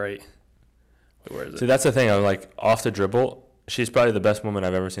wasn't that great. Wait, where is it? See, that's the thing. I'm like off the dribble. She's probably the best woman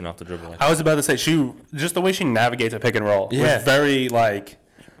I've ever seen off the dribble. I was about to say just the way she navigates a pick and roll was very like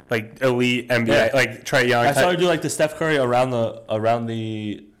elite NBA, like Trae Young. I saw her do like the Steph Curry around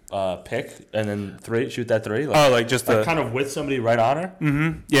the pick and then shoot that three. Like just kind of with somebody right on her.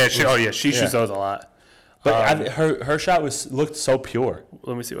 Mm-hmm. Yeah. She shoots those a lot. But her shot looked so pure.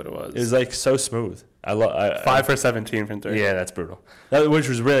 Let me see what it was. It was like so smooth. 5 for 17 from three. Yeah, that's brutal. Which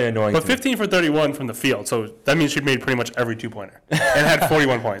was really annoying. But 15 for 31 from the field, so that means she made pretty much every 2-pointer and had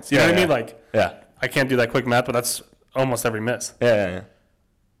 41 points. You know what I mean? Like, I can't do that quick math, but that's almost every miss. Yeah,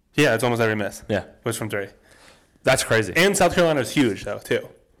 it's almost every miss. Yeah, was from three. That's crazy. And South Carolina is huge though too,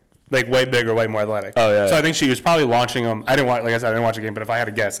 like way bigger, way more athletic. Oh yeah. So I think she was probably launching them. I didn't watch the game, but if I had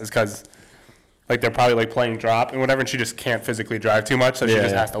to guess, it's because like they're probably like playing drop and whatever, and she just can't physically drive too much, so she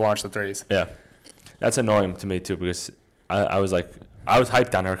just has to launch the threes. Yeah. That's annoying to me too because I was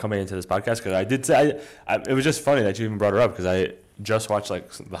hyped on her coming into this podcast because I did say it was just funny that you even brought her up because I just watched like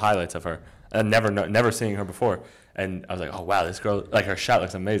the highlights of her and never seeing her before, and I was like, oh wow, this girl, like her shot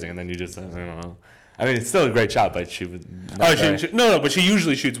looks amazing, and then you just I don't know. I mean, it's still a great shot, but she would. But she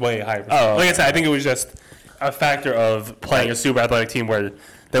usually shoots way higher. Like I said, I think it was just a factor of playing a super athletic team where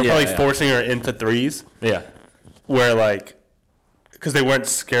they were probably forcing her into threes. Yeah. Where like. Because they weren't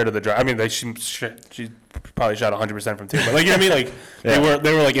scared of the drive. I mean, she probably shot 100% from two. But like you know what I mean, like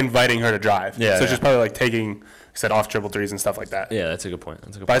they were like inviting her to drive. Yeah. So she's probably like taking, like I said, off dribble threes and stuff like that. Yeah, that's a good point.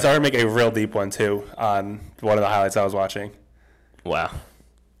 But I saw her make a real deep one too on one of the highlights I was watching. Wow.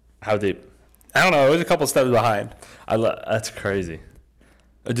 How deep? I don't know. It was a couple steps behind. That's crazy.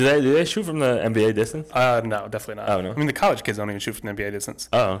 Do they shoot from the NBA distance? No, definitely not. Oh no. I mean, the college kids don't even shoot from the NBA distance.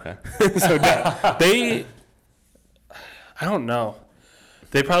 Oh okay. So they, I don't know.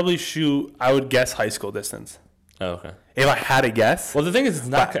 They probably shoot, I would guess, high school distance. Oh, okay. If I had to guess. Well, the thing is, it's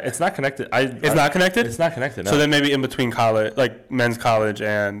not connected. It's not connected? It's not connected. No. So then maybe in between college, like men's college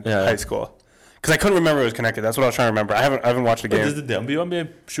and high school. Because I couldn't remember it was connected. That's what I was trying to remember. I haven't watched the game. Does the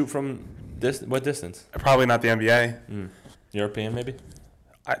WNBA shoot from what distance? Probably not the NBA. European, maybe?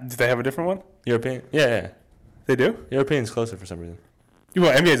 Do they have a different one? European? Yeah. They do? European's closer for some reason.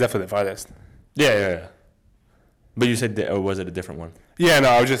 Well, NBA is definitely the farthest. Yeah. But you said, or was it a different one? Yeah, no,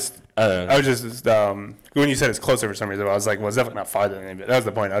 I was just when you said it's closer for some reason, I was like, well, it's definitely not farther than NBA. That was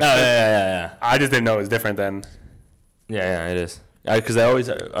the point. Yeah. I just didn't know it was different than. Yeah, it is. Because I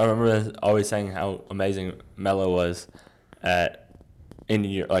remember always saying how amazing Melo was in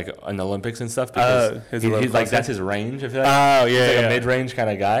the Olympics and stuff. Because he's like, that's his range. I feel like. Oh yeah, he's like a mid-range kind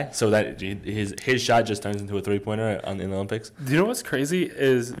of guy. So that his shot just turns into a 3-pointer in the Olympics. Do you know what's crazy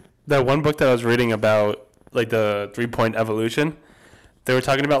is that one book that I was reading about like the 3-point evolution. They were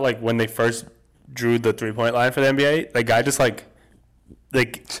talking about like when they first drew the 3-point line for the NBA. The guy just like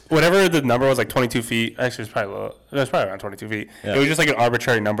whatever the number was, like 22 feet. Actually, it was probably around 22 feet. Yeah. It was just like an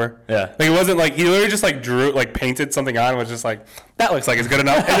arbitrary number. Yeah. Like it wasn't like he literally just like painted something on and was just like, that looks like it's good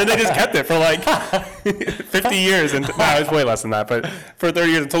enough. And then they just kept it for like 50 years. And it was way less than that. But for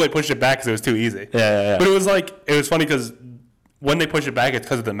 30 years until they pushed it back because it was too easy. Yeah. But it was funny because when they push it back, it's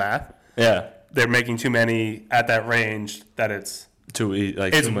because of the math. Yeah. They're making too many at that range that it's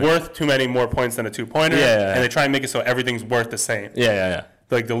worth too many more points than a 2-pointer. Yeah. And they try and make it so everything's worth the same. Yeah.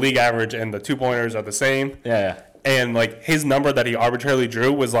 Like the league average and the 2-pointers are the same. Yeah. And like his number that he arbitrarily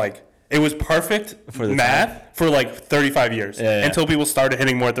drew was like, it was perfect for the math for like 35 years until people started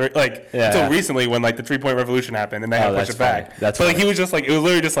hitting more until recently when like the 3-point revolution happened and they had to push it back. But like he was just like, it was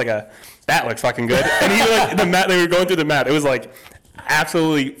literally just like that looks fucking good. And he like the math, they were going through the math. It was like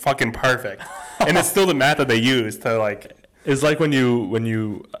absolutely fucking perfect. And it's still the math that they use to like. It's like when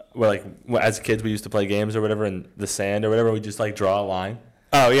you as kids we used to play games or whatever in the sand or whatever, we just like draw a line.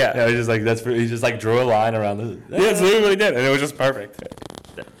 Oh yeah. Yeah, just like he just like drew a line around the. Yeah, that's literally what he did, and it was just perfect.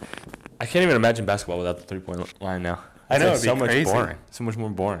 I can't even imagine basketball without the 3-point line now. I know, it's it'd be crazy. Much boring. So much more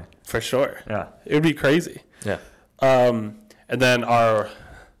boring. For sure. Yeah, it would be crazy. Yeah. And then I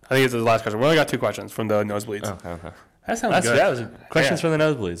think it's the last question. We only got 2 questions from the nosebleeds. Okay. That sounds good. That was questions from the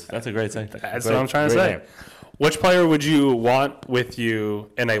nosebleeds. That's a great thing. That's what I'm trying to say. Name. Which player would you want with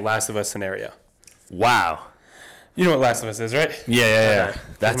you in a Last of Us scenario? Wow. You know what Last of Us is, right? Yeah. Okay.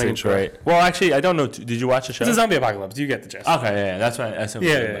 That's great. Well, actually, I don't know. Did you watch the show? It's a zombie apocalypse. You get the gist. Okay, yeah. That's what I assumed.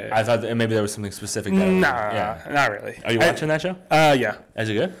 Yeah. I thought maybe there was something specific. Nah, not really. Are you watching that show? Yeah. Is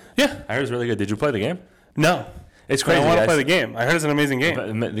it good? Yeah. I heard it was really good. Did you play the game? No. It's crazy. I want to play the game. I heard it's an amazing game.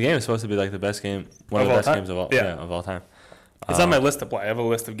 But the game is supposed to be like the best game, one of the best games of all time. It's on my list to play. I have a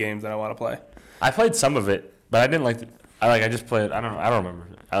list of games that I want to play. I played some of it, but I didn't like. I just played. I don't remember.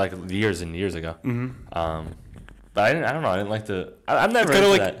 I like years and years ago. Mm-hmm. But I don't know. I didn't like the. I'm never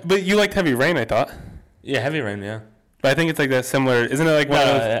into that. But you liked Heavy Rain, I thought. Yeah, Heavy Rain. Yeah. But I think it's like that similar. Isn't it like one of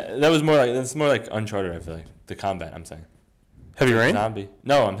those? That was more like that's more like Uncharted. I feel like the combat. I'm saying. Heavy Rain. Zombie.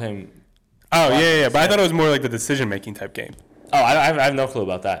 No, I'm saying. Oh yeah. But I thought it was more like the decision making type game. Oh, I have no clue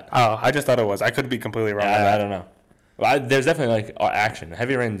about that. Oh, I just thought it was. I could be completely wrong. I don't know. Well, there's definitely like action.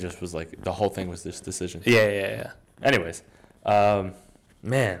 Heavy Rain just was like the whole thing was this decision. Yeah. Anyways,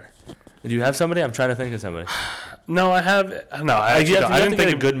 man, do you have somebody? I'm trying to think of somebody. No, I have. No, I didn't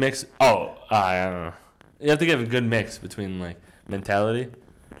think a good mix. Oh, I don't know. You have to get a good mix between like mentality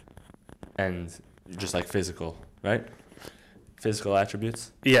and just like physical, right? Physical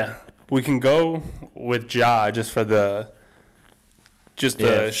attributes. Yeah, we can go with Ja just for the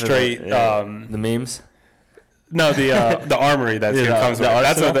straight the memes. No, the armory that comes with.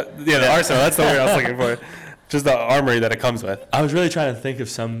 The arsenal. That's the word I was looking for. Just the armory that it comes with. I was really trying to think of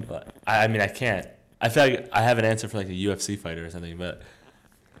some. I mean, I can't. I feel like I have an answer for like a UFC fighter or something, but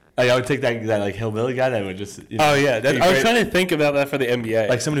like I would take that like hillbilly guy that would just. Oh yeah, I was trying to think about that for the NBA.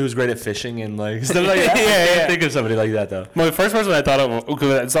 Like somebody who's great at fishing and like stuff like that. I can't think of somebody like that though. Well, the first person I thought of,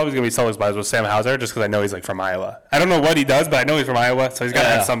 because it's always gonna be Celtics bias, was Sam Hauser, just because I know he's like from Iowa. I don't know what he does, but I know he's from Iowa, so he's got to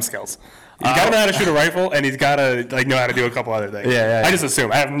have some skills. He's got to know how to shoot a rifle, and he's got to like know how to do a couple other things. Yeah. I just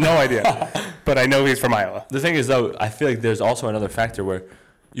assume. I have no idea, but I know he's from Iowa. The thing is, though, I feel like there's also another factor where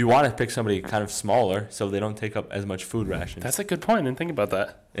you want to pick somebody kind of smaller so they don't take up as much food rations. That's a good point. I didn't think about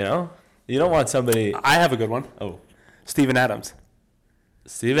that. You know, you don't want somebody. I have a good one. Oh, Steven Adams.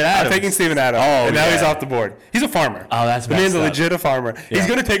 Steven Adams. I'm taking Steven Adams. Oh, and now he's off the board. He's a farmer. Oh, that's the man's a legit farmer. Yeah. He's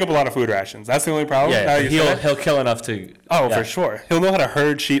going to take up a lot of food rations. That's the only problem. Yeah, he'll kill enough to. Oh, for sure. He'll know how to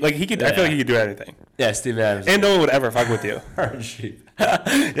herd sheep. Like he could. I feel like he could do anything. Yeah, Steven Adams. And no one would ever fuck with you. Herd sheep.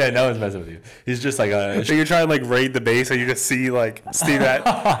 Yeah, no one's messing with you. He's just like a. So you're trying to like raid the base, and you just see like Steve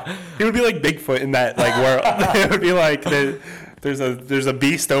that. He would be like Bigfoot in that like world. It would be like there's a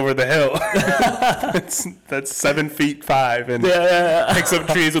beast over the hill. that's 7'5" and picks up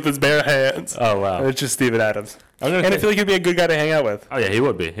trees with his bare hands. Oh wow! And it's just Steven Adams. And I feel like he'd be a good guy to hang out with. Oh yeah, he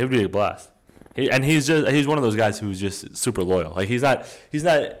would be. He would be a blast. He's one of those guys who's just super loyal. Like he's not.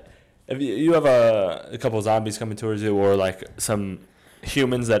 If you have a couple of zombies coming towards you, or like some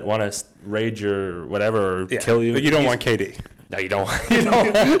humans that want to raid your whatever or kill you, but you don't want KD. No, you don't.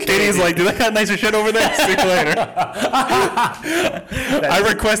 KD's like, do they got nicer shit over there? See you later. I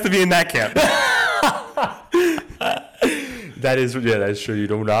request to be in that camp. That is true. You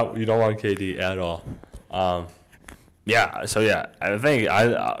don't want KD at all. So I think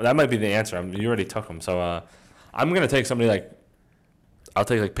that might be the answer. You already took him, so I'm gonna take somebody like. I'll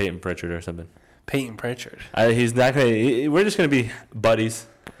take like Peyton Pritchard or something. Peyton Pritchard. He's not gonna. We're just gonna be buddies.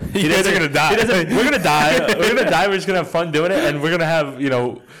 You guys are gonna die. We're gonna die. We're gonna die. We're just gonna have fun doing it, and we're gonna have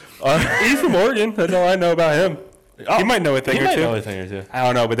He's from Oregon. That's all I know about him. Oh, he might know a thing or two. I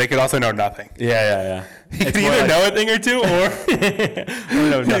don't know, but they could also know nothing. Yeah. He could either know a thing or two, or he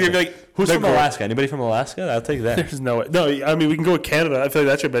could be like, who's from Alaska? Anybody from Alaska? I'll take that. There's no way. No, I mean we can go with Canada. I feel like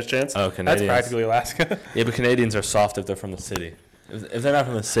that's your best chance. Oh, Canadians. That's practically Alaska. Yeah, but Canadians are soft if they're from the city. If they're not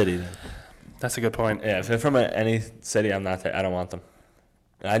from the city, then that's a good point. Yeah, if they're from any city, I'm not. I don't want them.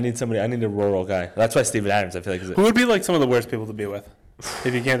 I need a rural guy. That's why Steven Adams. I feel like. Who would be like some of the worst people to be with?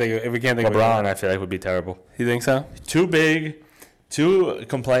 If we can't think of LeBron, I feel like would be terrible. You think so? Too big, too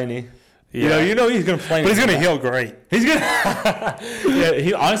complaining. Yeah. You know he's gonna complain. But he's gonna heal great. He's gonna. Yeah.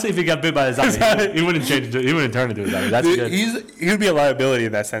 He honestly, if he got bit by a zombie, he wouldn't change. He wouldn't turn into a zombie. That's good. He would be a liability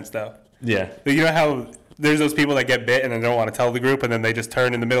in that sense, though. Yeah. But you know how there's those people that get bit and then don't want to tell the group, and then they just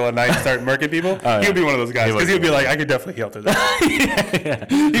turn in the middle of the night and start murking people. He would be one of those guys because he would be like, I could definitely heal through that.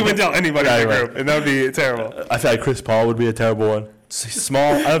 He wouldn't tell anybody in the group, and that would be terrible. I feel like Chris Paul would be a terrible one.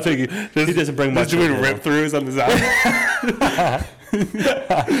 Small. I don't think he doesn't bring much. Just doing rip throughs on the zombie.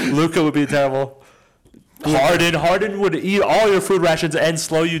 Luka would be terrible. Harden would eat all your food rations and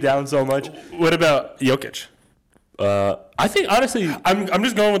slow you down so much. What about Jokic? I think honestly, I'm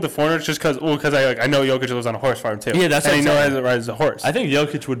just going with the foreigners just because I know Jokic lives on a horse farm too. Yeah, that's and what he knows how to ride a horse. I think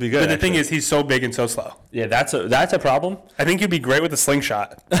Jokic would be good. But the thing is, he's so big and so slow. Yeah, that's a problem. I think he'd be great with a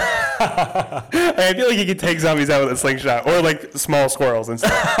slingshot. I feel like he could take zombies out with a slingshot or like small squirrels and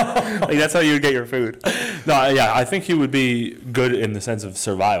stuff. Like that's how you would get your food. No, yeah, I think he would be good in the sense of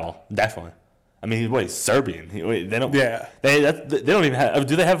survival. Definitely. I mean, he's Serbian. They don't. Yeah. They don't even have.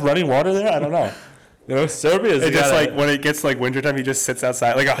 Do they have running water there? I don't know. You know, Serbia is just like when it gets like wintertime, he just sits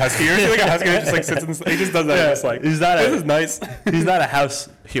outside like a husky. Or like a husky that just like sits. He just does that. Yeah. Just like this is nice. He's not a house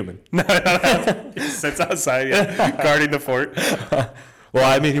human. No, he sits outside, guarding the fort. Well,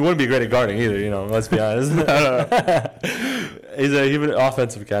 I mean, he wouldn't be great at guarding either. You know, let's be honest. He's an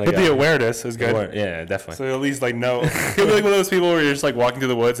offensive kind of guy. But the awareness is good. Yeah, definitely. So at least like know. He'll be like one of those people where you're just like walking through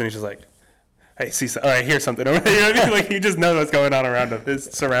the woods and he's just like, hey, I hear something over there. You know what I mean? Like he just knows what's going on around him. His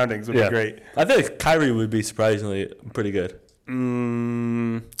surroundings would be great. I think Kyrie would be surprisingly pretty good.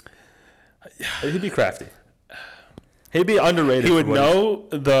 He'd be crafty. He'd be underrated. He would know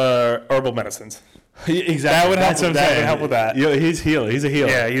the herbal medicines. Exactly. That would help with that. Yeah, he's a healer.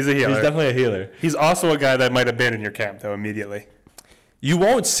 Yeah, he's a healer. He's definitely a healer. He's also a guy that might abandon your camp though immediately. You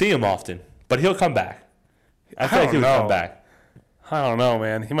won't see him often, but he'll come back. I feel like he would come back. I don't know,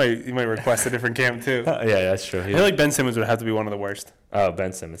 man. He might request a different camp too. Yeah, that's true. I feel like Ben Simmons would have to be one of the worst. Oh,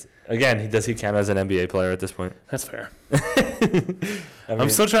 Ben Simmons. Again, does he count as an NBA player at this point? That's fair. I'm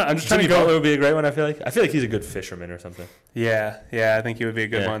just trying to go. Butler would be a great one. I feel like he's a good fisherman or something. Yeah. I think he would be a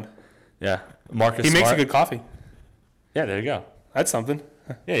good one. Yeah, Marcus. He makes a good coffee. Yeah, there you go. That's something.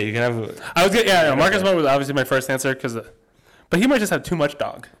 Yeah, you can have. Marcus Smart was obviously my first answer but he might just have too much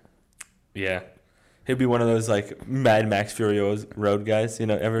dog. Yeah. He'd be one of those like Mad Max Fury Road guys, you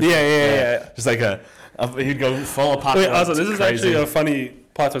know. Yeah. Just like he'd go full of pop. Wait, also, this is actually a funny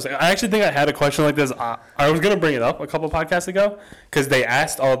plot twist. I actually think I had a question like this. I was gonna bring it up a couple of podcasts ago because they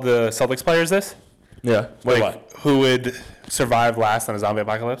asked all the Celtics players this. Yeah. What? Who would survive last on a zombie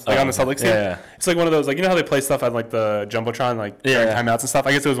apocalypse? Like on the Celtics team. Yeah. It's like one of those, like you know how they play stuff on like the jumbotron, like during timeouts and stuff.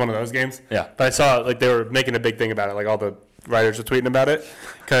 I guess it was one of those games. Yeah. But I saw like they were making a big thing about it. Like all the writers were tweeting about it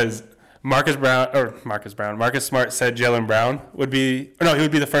because. Marcus Smart said Jaylen Brown he would be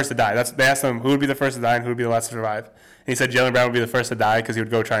the first to die. They asked him who would be the first to die and who would be the last to survive. And he said Jaylen Brown would be the first to die because he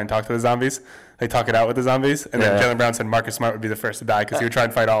would go try and talk to the zombies. They talk it out with the zombies. And then Jaylen Brown said Marcus Smart would be the first to die because he would try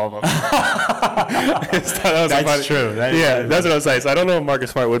and fight all of them. That's true. That's what I was saying. So I don't know if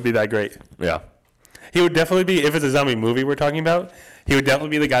Marcus Smart would be that great. Yeah. He would definitely be, if it's a zombie movie we're talking about, he would definitely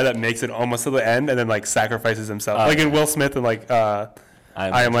be the guy that makes it almost to the end and then like sacrifices himself, like in Will Smith and like I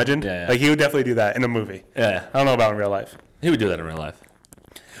Am Legend. Yeah, yeah. Like he would definitely do that in a movie. Yeah. I don't know about in real life. He would do that in real life.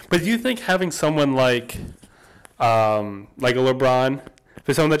 But do you think having someone like a LeBron,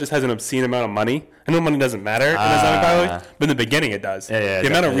 for someone that just has an obscene amount of money, I know money doesn't matter in the zombie apocalypse, but in the beginning it does. Yeah, the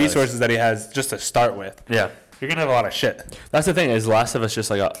amount of definitely resources that he has just to start with. Yeah. You're going to have a lot of shit. That's the thing. Is Last of Us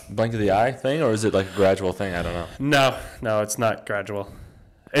just like a blink of the eye thing, or is it like a gradual thing? I don't know. No, it's not gradual.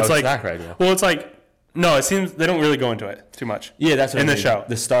 It's not gradual. Well, it's like, no, it seems they don't really go into it too much. Yeah, that's what in I the mean. show.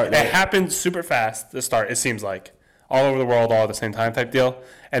 The start. It happens super fast. The start, it seems like. All over the world, all at the same time type deal.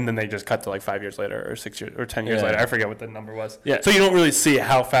 And then they just cut to like 5 years later or 6 years or 10 years later. I forget what the number was. Yeah. So you don't really see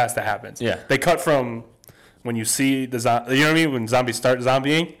how fast it happens. Yeah. They cut from when you see the you know what I mean? When zombies start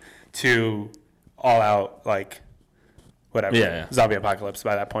zombieing to all out, like, whatever. Yeah. Zombie apocalypse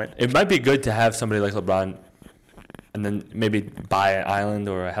by that point. It might be good to have somebody like LeBron, and then maybe buy an island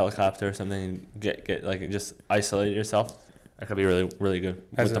or a helicopter or something, and get like just isolate yourself. That could be really, really good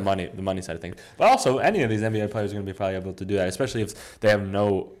with the money side of things. But also, any of these NBA players are going to be probably able to do that, especially if they have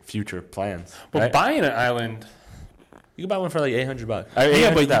no future plans. Well, right? buying an island, you can buy one for like $800.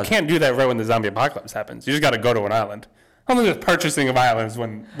 yeah, but you can't do that right when the zombie apocalypse happens. You just got to go to an island. I don't think there's purchasing of islands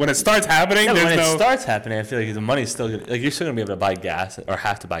when it starts happening. Yeah, but when it starts happening, I feel like the money's still gonna, like you're still gonna be able to buy gas or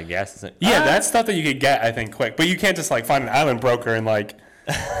have to buy gas. Like, that's stuff that you could get, I think, quick. But you can't just like find an island broker and like,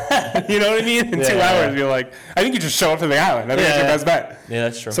 you know what I mean? In 2 hours, you're like, I think you just show up to the island. I think that's your best bet. Yeah,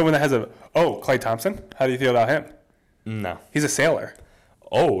 that's true. Someone that has Klay Thompson. How do you feel about him? No. He's a sailor.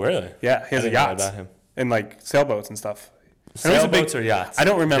 Oh, really? Yeah, he has a yacht about him. And like sailboats and stuff. Sailboats or yachts? I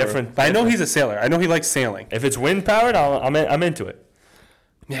don't remember. But I know he's a sailor. I know he likes sailing. If it's wind powered, I'm into it.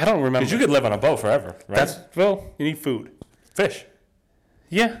 Yeah, I don't remember. Because you could live on a boat forever, right? You need food. Fish.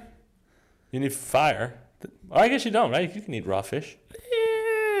 Yeah. You need fire. Well, I guess you don't, right? You can eat raw fish.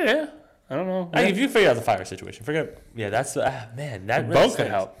 Yeah. I don't know. If you figure out the fire situation, that's man. That the really boat could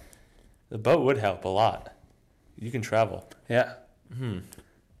help. The boat would help a lot. You can travel. Yeah.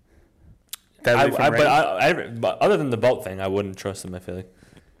 But other than the boat thing, I wouldn't trust him. I feel like.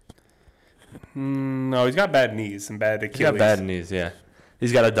 No, he's got bad knees and bad Achilles. He's got bad knees. Yeah.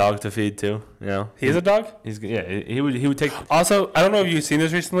 He's got a dog to feed too. You know. He has a dog. He would take. Also, I don't know if you've seen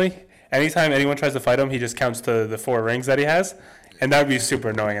this recently. Anytime anyone tries to fight him, he just counts to the 4 rings that he has. And that would be super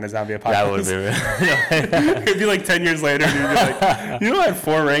annoying in a zombie apocalypse. That would be really. It'd be like 10 years later, and you'd be like, you know I have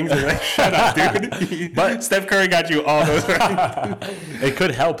 4 rings? And you're like, shut up, dude. But Steph Curry got you all those rings. It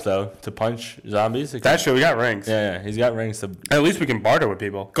could help, though, to punch zombies. That's true. We got rings. Yeah, he's got rings to. At least we can barter with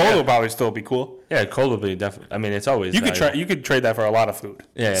people. Gold will probably still be cool. Yeah, gold will be definitely. I mean, it's always. You could trade that for a lot of food.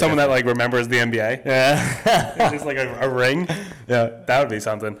 Yeah, someone that like remembers the NBA. Yeah. Just like a ring. Yeah, that would be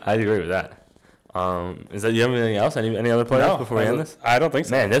something. I'd agree with that. Is that you have anything else? Any other players before we end this? I don't think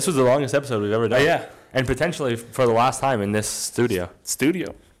so. Man, this was the longest episode we've ever done. Yeah, and potentially for the last time in this studio.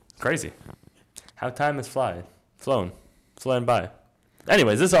 Crazy. How time has flown by.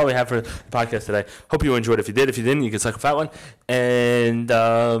 Anyways, this is all we have for the podcast today. Hope you enjoyed. If you did, if you didn't, you can suck a fat one. And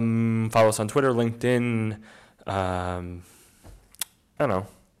follow us on Twitter, LinkedIn. I don't know,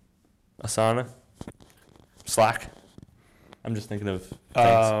 Asana, Slack. I'm just thinking of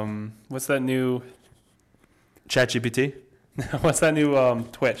things. What's that new ChatGPT? What's that new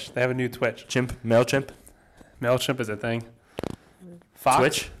Twitch? They have a new Twitch. MailChimp? MailChimp is a thing. Fox?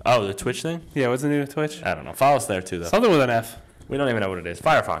 Twitch? Oh, the Twitch thing? Yeah, what's the new Twitch? I don't know. Follow us there too, though. Something with an F. We don't even know what it is.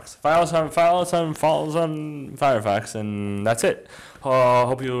 Firefox. Follow us on Firefox, and that's it.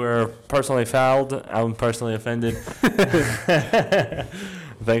 Hope you were personally fouled. I'm personally offended.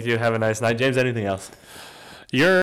 Thank you. Have a nice night. James, anything else?